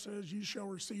Bible says you shall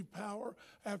receive power.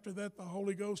 After that, the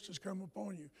Holy Ghost has come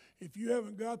upon you. If you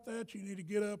haven't got that, you need to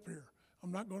get up here.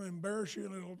 I'm not going to embarrass you,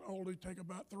 and it'll only take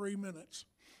about 3 minutes.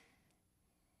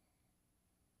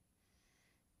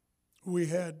 We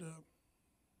had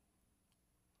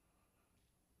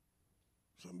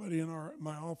somebody in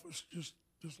my office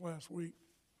just last week,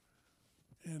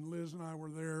 and Liz and I were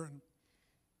there, and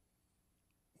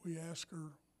we asked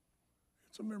her,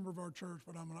 it's a member of our church,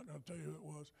 but I'm not going to tell you who it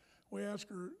was. We asked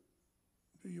her,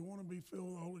 do you want to be filled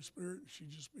with the Holy Spirit? And she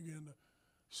just began to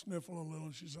sniffle a little,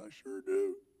 and she said, I sure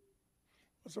do.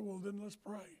 I said, well, then let's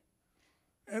pray.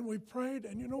 And we prayed,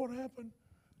 and you know what happened?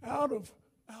 Out of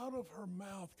her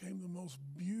mouth came the most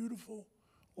beautiful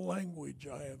language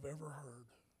I have ever heard.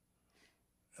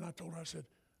 And I told her, I said,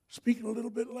 Speak it a little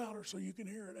bit louder so you can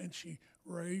hear it. And she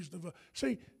raised the voice.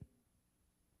 See,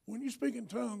 when you speak in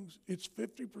tongues, it's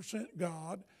 50%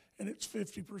 God and it's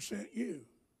 50% you.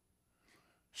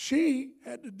 She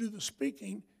had to do the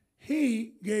speaking.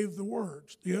 He gave the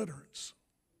words, the utterance.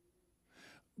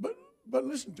 But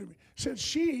listen to me. Since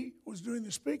she was doing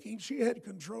the speaking, she had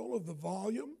control of the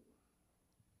volume.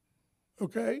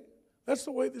 Okay? That's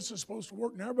the way this is supposed to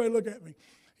work. Now, everybody look at me.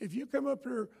 If you come up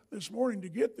here this morning to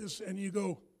get this and you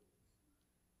go,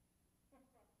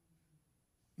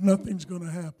 nothing's going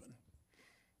to happen.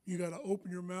 You got to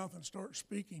open your mouth and start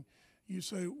speaking. You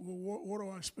say, well, what do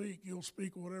I speak? You'll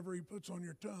speak whatever he puts on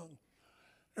your tongue.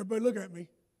 Everybody look at me.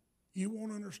 You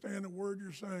won't understand a word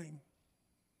you're saying.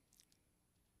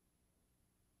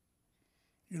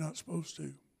 You're not supposed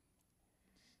to.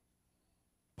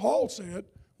 Paul said,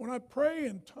 when I pray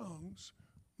in tongues,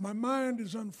 my mind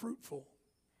is unfruitful.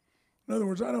 In other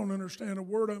words, I don't understand a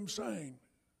word I'm saying.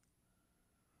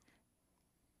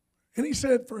 And he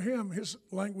said for him, his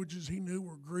languages he knew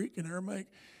were Greek and Aramaic.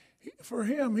 For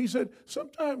him, he said,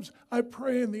 sometimes I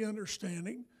pray in the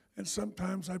understanding, and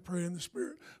sometimes I pray in the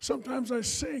Spirit. Sometimes I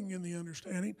sing in the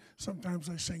understanding, sometimes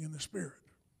I sing in the Spirit.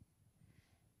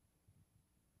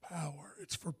 Power.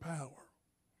 It's for power.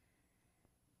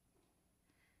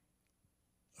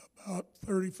 About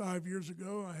 35 years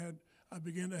ago, I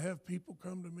began to have people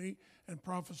come to me and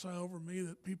prophesy over me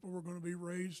that people were going to be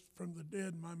raised from the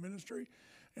dead in my ministry.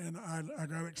 And I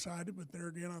got excited, but there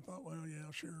again, I thought, well,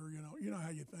 yeah, sure, you know how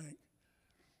you think.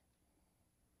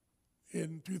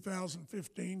 In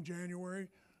 2015, January,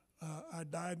 I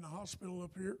died in the hospital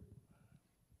up here.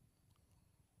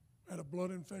 Had a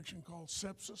blood infection called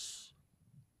sepsis.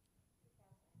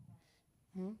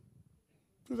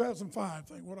 2005, I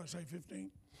think. What did I say,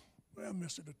 15? Well, I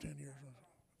missed it at 10 years.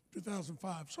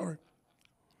 2005, sorry.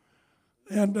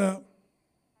 And,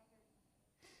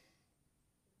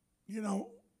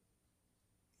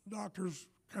 doctors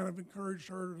kind of encouraged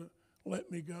her to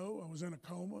let me go. I was in a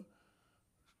coma.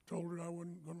 Told her I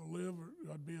wasn't going to live or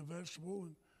I'd be a vegetable.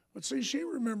 But see, she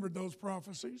remembered those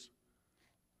prophecies.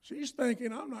 She's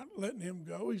thinking, I'm not letting him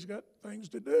go. He's got things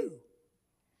to do.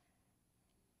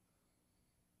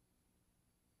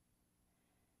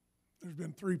 There's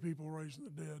been 3 people raised from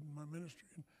the dead in my ministry,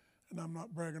 and I'm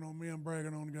not bragging on me, I'm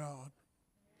bragging on God.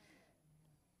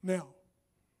 Now,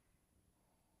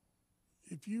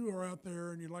 if you are out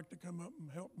there and you'd like to come up and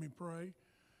help me pray,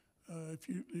 if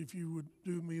you would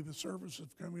do me the service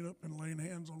of coming up and laying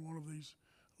hands on one of these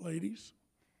ladies,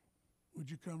 would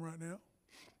you come right now?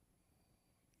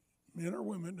 Men or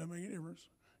women, doesn't make any difference.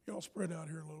 Y'all spread out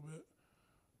here a little bit.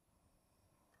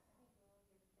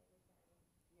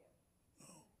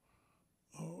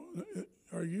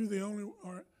 Are you the only?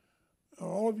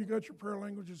 All of you got your prayer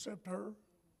language except her?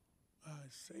 I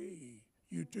see.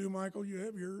 You too, Michael. You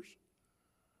have yours.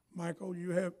 Michael,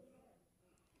 you have.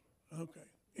 Okay.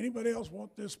 Anybody else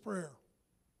want this prayer?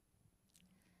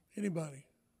 Anybody?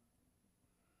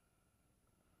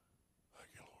 Thank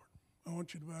you, Lord. I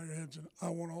want you to bow your heads, and I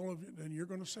want all of you. And you're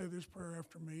going to say this prayer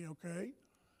after me, okay?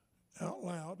 Out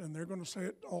loud, and they're going to say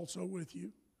it also with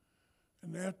you.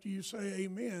 And after you say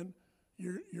Amen.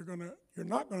 You're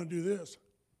not going to do this.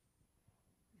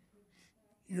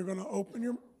 You're going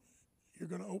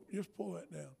to just pull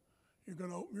that down. You're going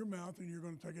to open your mouth and you're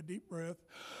going to take a deep breath.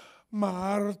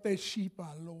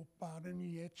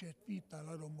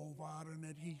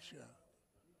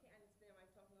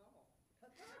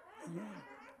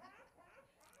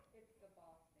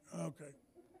 Okay.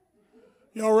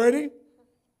 Y'all ready?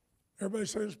 Everybody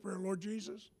say this prayer. Lord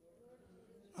Jesus,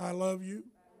 I love you.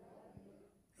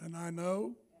 And I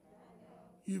know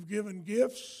you've given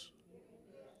gifts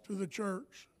to the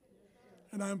church,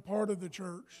 and I'm part of the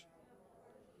church.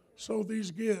 So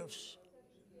these gifts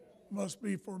must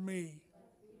be for me.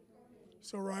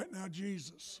 So right now,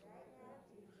 Jesus,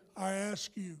 I ask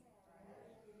you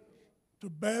to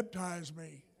baptize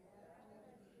me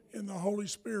in the Holy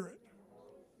Spirit,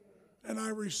 and I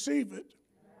receive it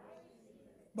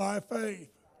by faith.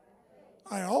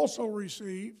 I also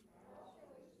receive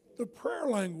the prayer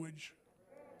language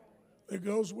that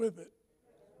goes with it.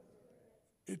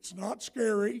 It's not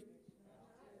scary.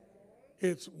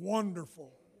 It's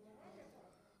wonderful.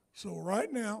 So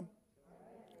right now,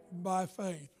 by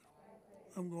faith,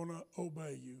 I'm going to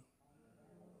obey you.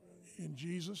 In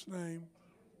Jesus' name,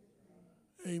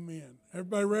 amen.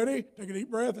 Everybody ready? Take a deep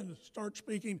breath and start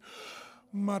speaking.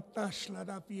 Come on,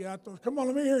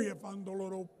 let me hear you.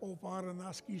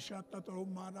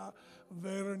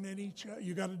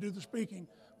 You got to do the speaking.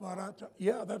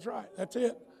 Yeah, that's right. That's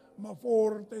it.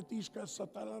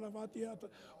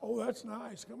 Oh, that's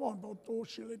nice. Come on.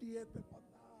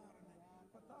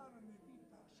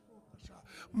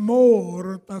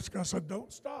 More taskasa.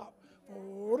 Don't stop.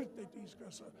 Lord,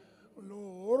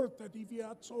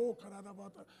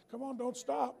 come on, don't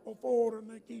stop.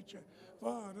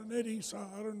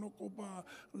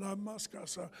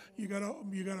 You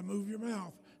gotta move your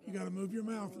mouth. You gotta move your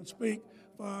mouth and speak.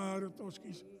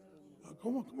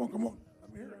 Come on.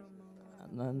 I'm here.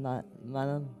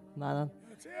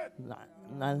 That's it.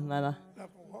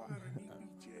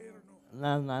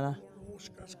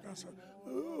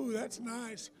 Ooh, that's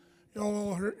nice. Y'all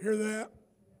all hear that?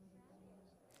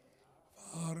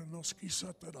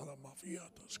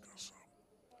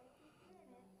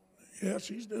 Yeah,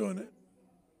 she's doing it.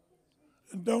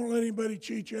 And don't let anybody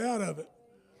cheat you out of it.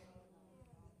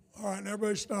 All right, now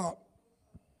everybody stop.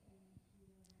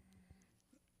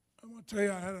 I'm going to tell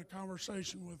you, I had a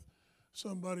conversation with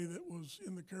somebody that was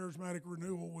in the charismatic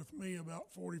renewal with me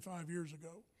about 45 years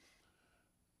ago.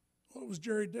 Well, it was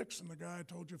Jerry Dixon, the guy I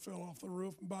told you fell off the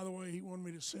roof. And by the way, he wanted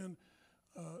me to send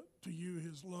to you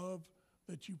his love,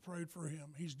 that you prayed for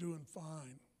him. He's doing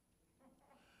fine.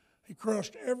 He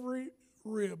crushed every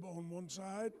rib on one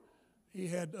side. He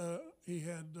had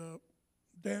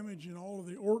damage in all of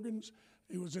the organs.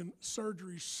 He was in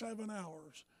surgery 7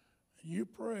 hours. And you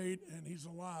prayed, and he's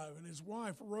alive. And his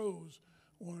wife, Rose,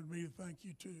 wanted me to thank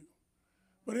you too.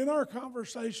 But in our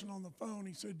conversation on the phone,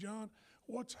 he said, John,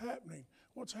 what's happening?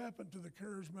 What's happened to the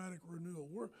charismatic renewal?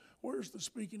 Where's the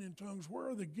speaking in tongues? Where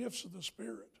are the gifts of the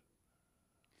Spirit?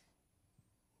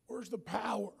 Where's the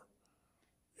power?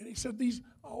 And he said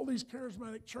all these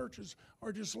charismatic churches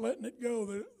are just letting it go.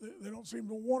 They don't seem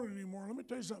to want it anymore. Let me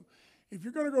tell you something. If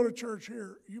you're going to go to church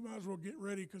here, you might as well get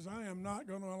ready, because I am not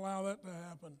going to allow that to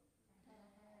happen.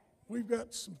 We've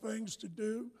got some things to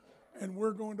do, and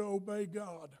we're going to obey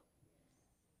God.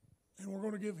 And we're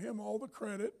going to give him all the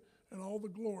credit and all the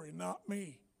glory, not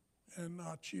me and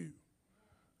not you.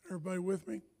 Everybody with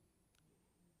me?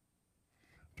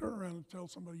 Turn around and tell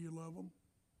somebody you love them.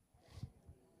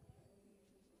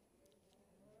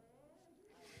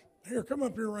 Here, come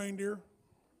up here, reindeer.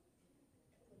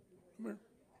 Come here.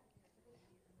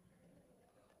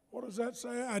 What does that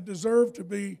say? I deserve to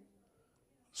be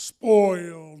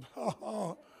spoiled.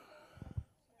 Now,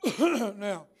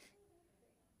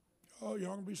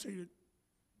 y'all can be seated.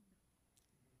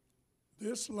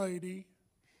 This lady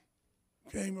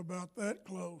came about that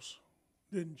close,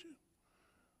 didn't you,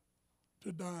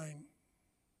 to dying.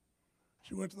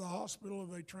 She went to the hospital,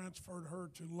 and they transferred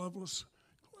her to Lovelace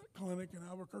Clinic in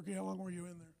Albuquerque. How long were you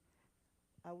in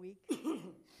there? A week.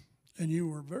 And you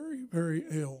were very, very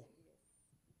ill.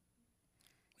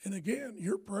 And again,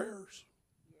 your prayers.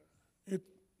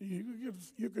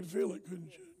 You could feel it,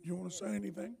 couldn't you? Do you want to say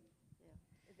anything?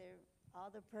 Yeah.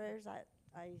 All the prayers,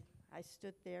 I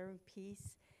stood there in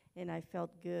peace, and I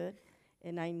felt good,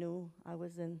 and I knew I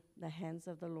was in the hands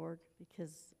of the Lord,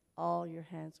 because all your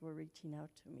hands were reaching out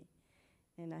to me.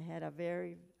 And I had a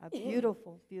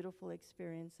beautiful, beautiful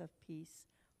experience of peace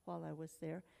while I was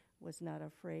there. Was not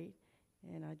afraid.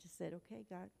 And I just said, okay,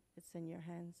 God, it's in your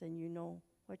hands, and you know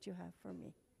what you have for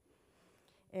me.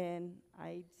 And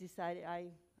I decided,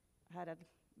 I had a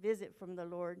visit from the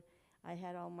Lord. I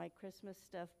had all my Christmas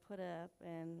stuff put up,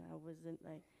 and I wasn't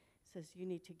like, says, you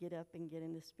need to get up and get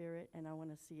in the Spirit, and I want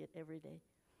to see it every day.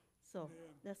 So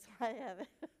that's why I have it.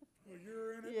 Well,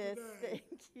 you're in it yes, today.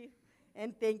 thank you.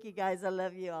 And thank you, guys. I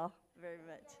love you all very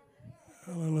much.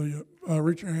 Hallelujah.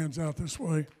 Reach your hands out this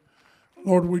way.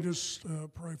 Lord, we just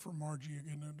pray for Margie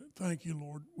again. And thank you,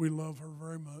 Lord. We love her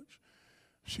very much.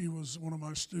 She was one of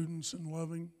my students in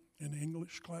Loving in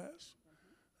English class,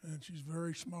 and she's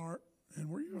very smart. And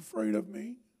were you afraid of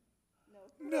me?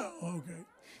 No. No. Okay.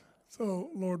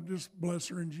 So, Lord, just bless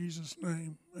her in Jesus'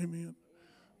 name. Amen.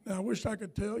 Now, I wish I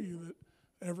could tell you that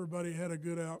everybody had a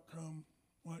good outcome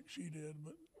like she did,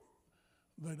 but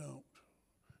they don't.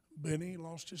 Benny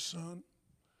lost his son.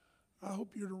 I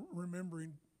hope you're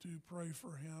remembering to pray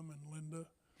for him and Linda.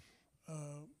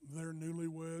 They're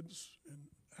newlyweds. And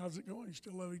how's it going? You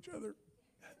still love each other?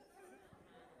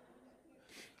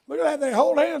 Look at that. They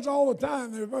hold hands all the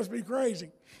time. They must be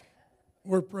crazy.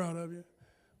 We're proud of you.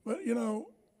 But, you know,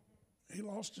 he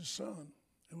lost his son.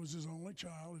 It was his only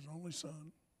child, his only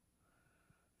son.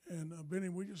 And, Benny,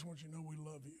 we just want you to know we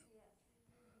love you.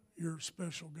 You're a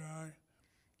special guy.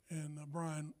 And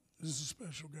Brian is a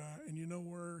special guy. And you know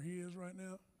where he is right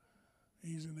now?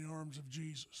 He's in the arms of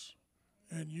Jesus.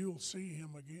 And you'll see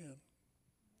him again.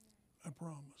 I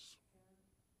promise.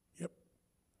 Yep.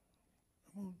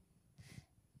 Come on.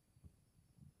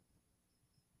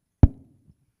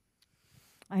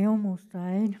 I almost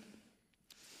died.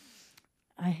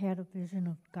 I had a vision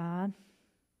of God,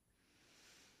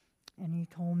 and he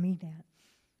told me that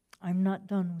I'm not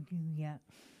done with you yet.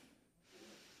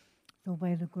 So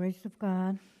by the grace of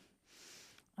God,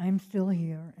 I'm still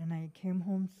here. And I came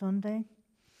home Sunday,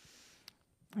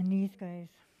 and these guys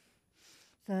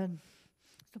said,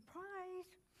 surprise.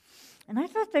 And I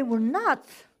thought they were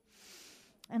nuts.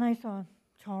 And I saw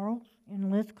Charles and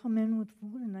Liz come in with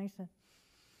food, and I said,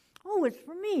 oh, it's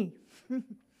for me.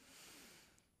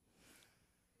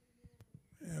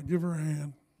 Yeah, give her a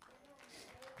hand.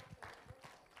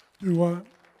 Do what?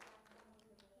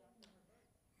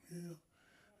 Yeah.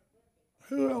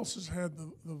 Who else has had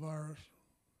the virus?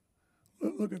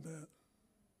 Look at that.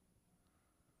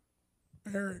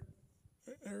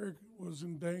 Eric was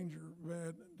in danger,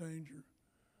 bad danger.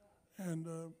 And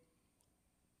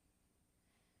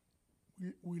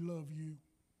we love you.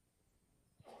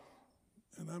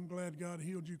 And I'm glad God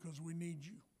healed you because we need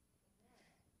you.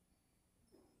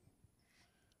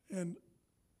 And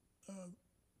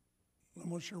I'm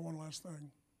going to share one last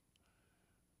thing.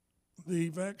 The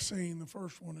vaccine, the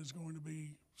first one, is going to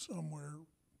be somewhere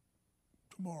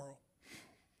tomorrow.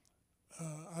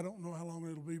 I don't know how long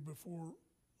it'll be before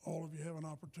all of you have an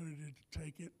opportunity to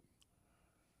take it.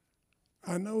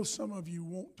 I know some of you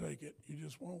won't take it. You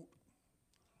just won't.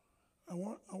 I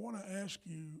want to ask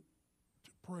you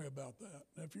to pray about that.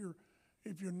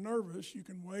 If you're nervous, you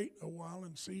can wait a while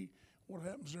and see what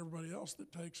happens to everybody else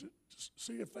that takes it. Just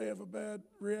see if they have a bad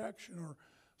reaction or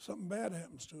something bad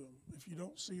happens to them. If you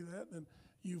don't see that, then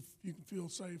you can feel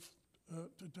safe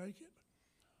to take it.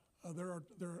 There are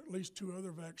at least 2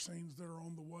 other vaccines that are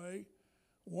on the way.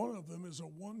 One of them is a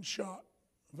 1-shot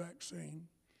vaccine.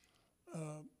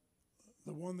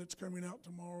 The one that's coming out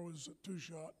tomorrow is a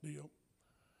 2-shot deal.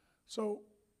 So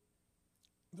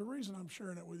the reason I'm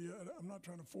sharing it with you, I'm not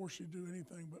trying to force you to do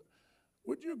anything, but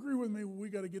would you agree with me? We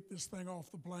got to get this thing off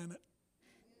the planet,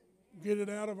 get it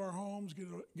out of our homes, get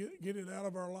it out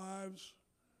of our lives.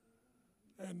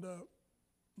 And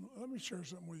let me share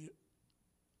something with you.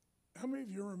 How many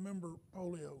of you remember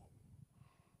polio?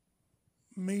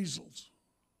 Measles.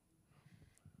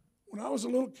 When I was a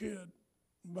little kid,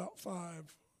 about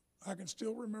 5, I can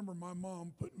still remember my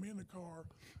mom putting me in the car,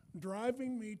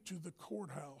 driving me to the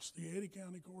courthouse, the Eddy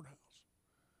County Courthouse.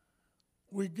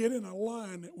 We get in a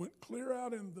line that went clear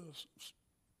out in the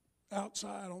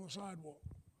outside on the sidewalk.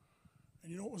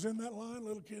 And you know what was in that line?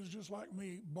 Little kids just like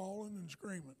me, bawling and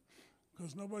screaming,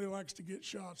 because nobody likes to get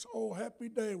shots. Oh, happy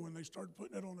day when they started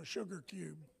putting it on a sugar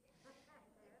cube.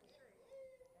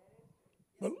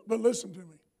 But listen to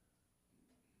me.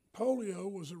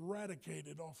 Polio was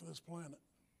eradicated off of this planet,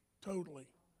 totally,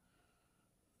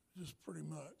 just pretty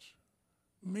much.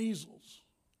 Measles.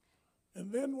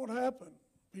 And then what happened?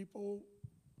 People,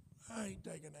 I ain't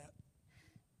taking that.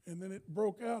 And then it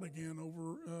broke out again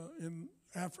over in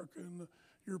Africa and the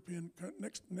European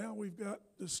countries. Now we've got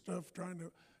this stuff trying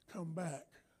to come back,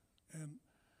 and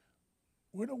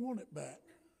we don't want it back.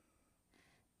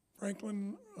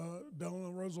 Franklin Delano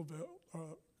Roosevelt,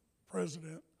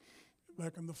 president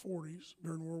back in the 40s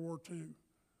during World War II,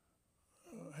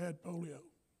 had polio.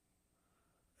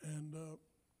 And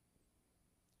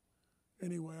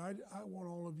anyway, I want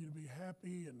all of you to be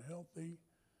happy and healthy,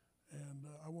 and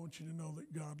I want you to know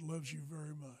that God loves you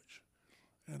very much,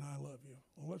 and I love you.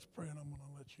 Well, let's pray, and I'm going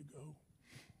to let you go.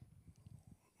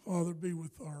 Father, be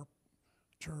with our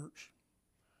church.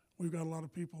 We've got a lot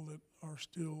of people that are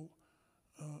still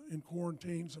in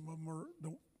quarantine. Some of them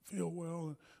don't feel well,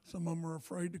 and some of them are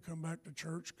afraid to come back to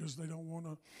church because they don't want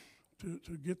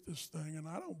to get this thing, and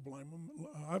I don't blame them.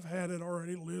 I've had it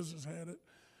already. Liz has had it.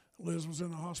 Liz was in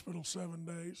the hospital 7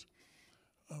 days.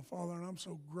 Father, and I'm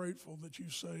so grateful that you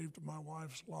saved my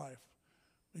wife's life,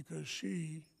 because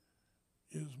she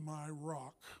is my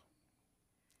rock.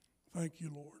 Thank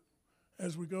you, Lord.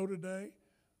 As we go today,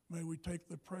 may we take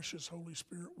the precious Holy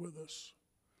Spirit with us.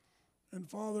 And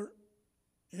Father,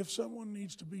 if someone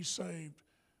needs to be saved,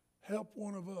 help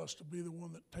one of us to be the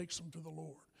one that takes them to the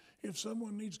Lord. If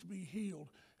someone needs to be healed,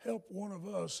 help one of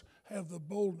us have the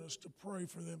boldness to pray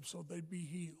for them so they'd be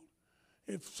healed.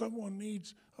 If someone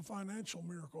needs a financial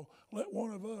miracle, let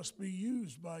one of us be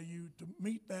used by you to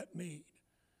meet that need.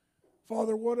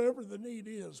 Father, whatever the need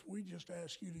is, we just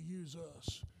ask you to use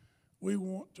us. We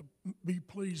want to be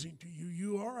pleasing to you.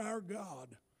 You are our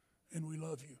God, and we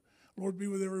love you. Lord, be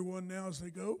with everyone now as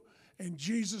they go. In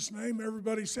Jesus' name,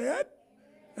 everybody said.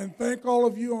 And thank all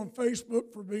of you on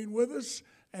Facebook for being with us,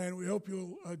 and we hope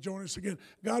you'll join us again.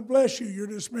 God bless you. You're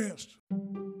dismissed.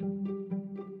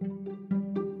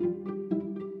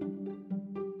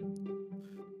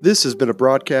 This has been a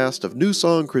broadcast of New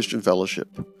Song Christian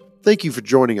Fellowship. Thank you for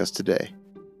joining us today.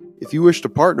 If you wish to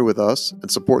partner with us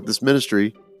and support this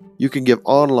ministry, you can give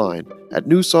online at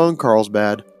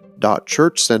newsongcarlsbad.org.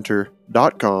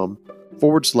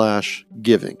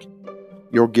 www.churchcenter.com/giving.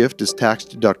 Your gift is tax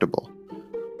deductible.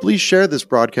 Please share this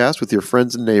broadcast with your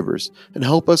friends and neighbors and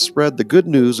help us spread the good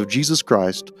news of Jesus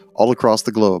Christ all across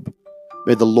the globe.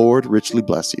 May the Lord richly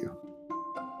bless you.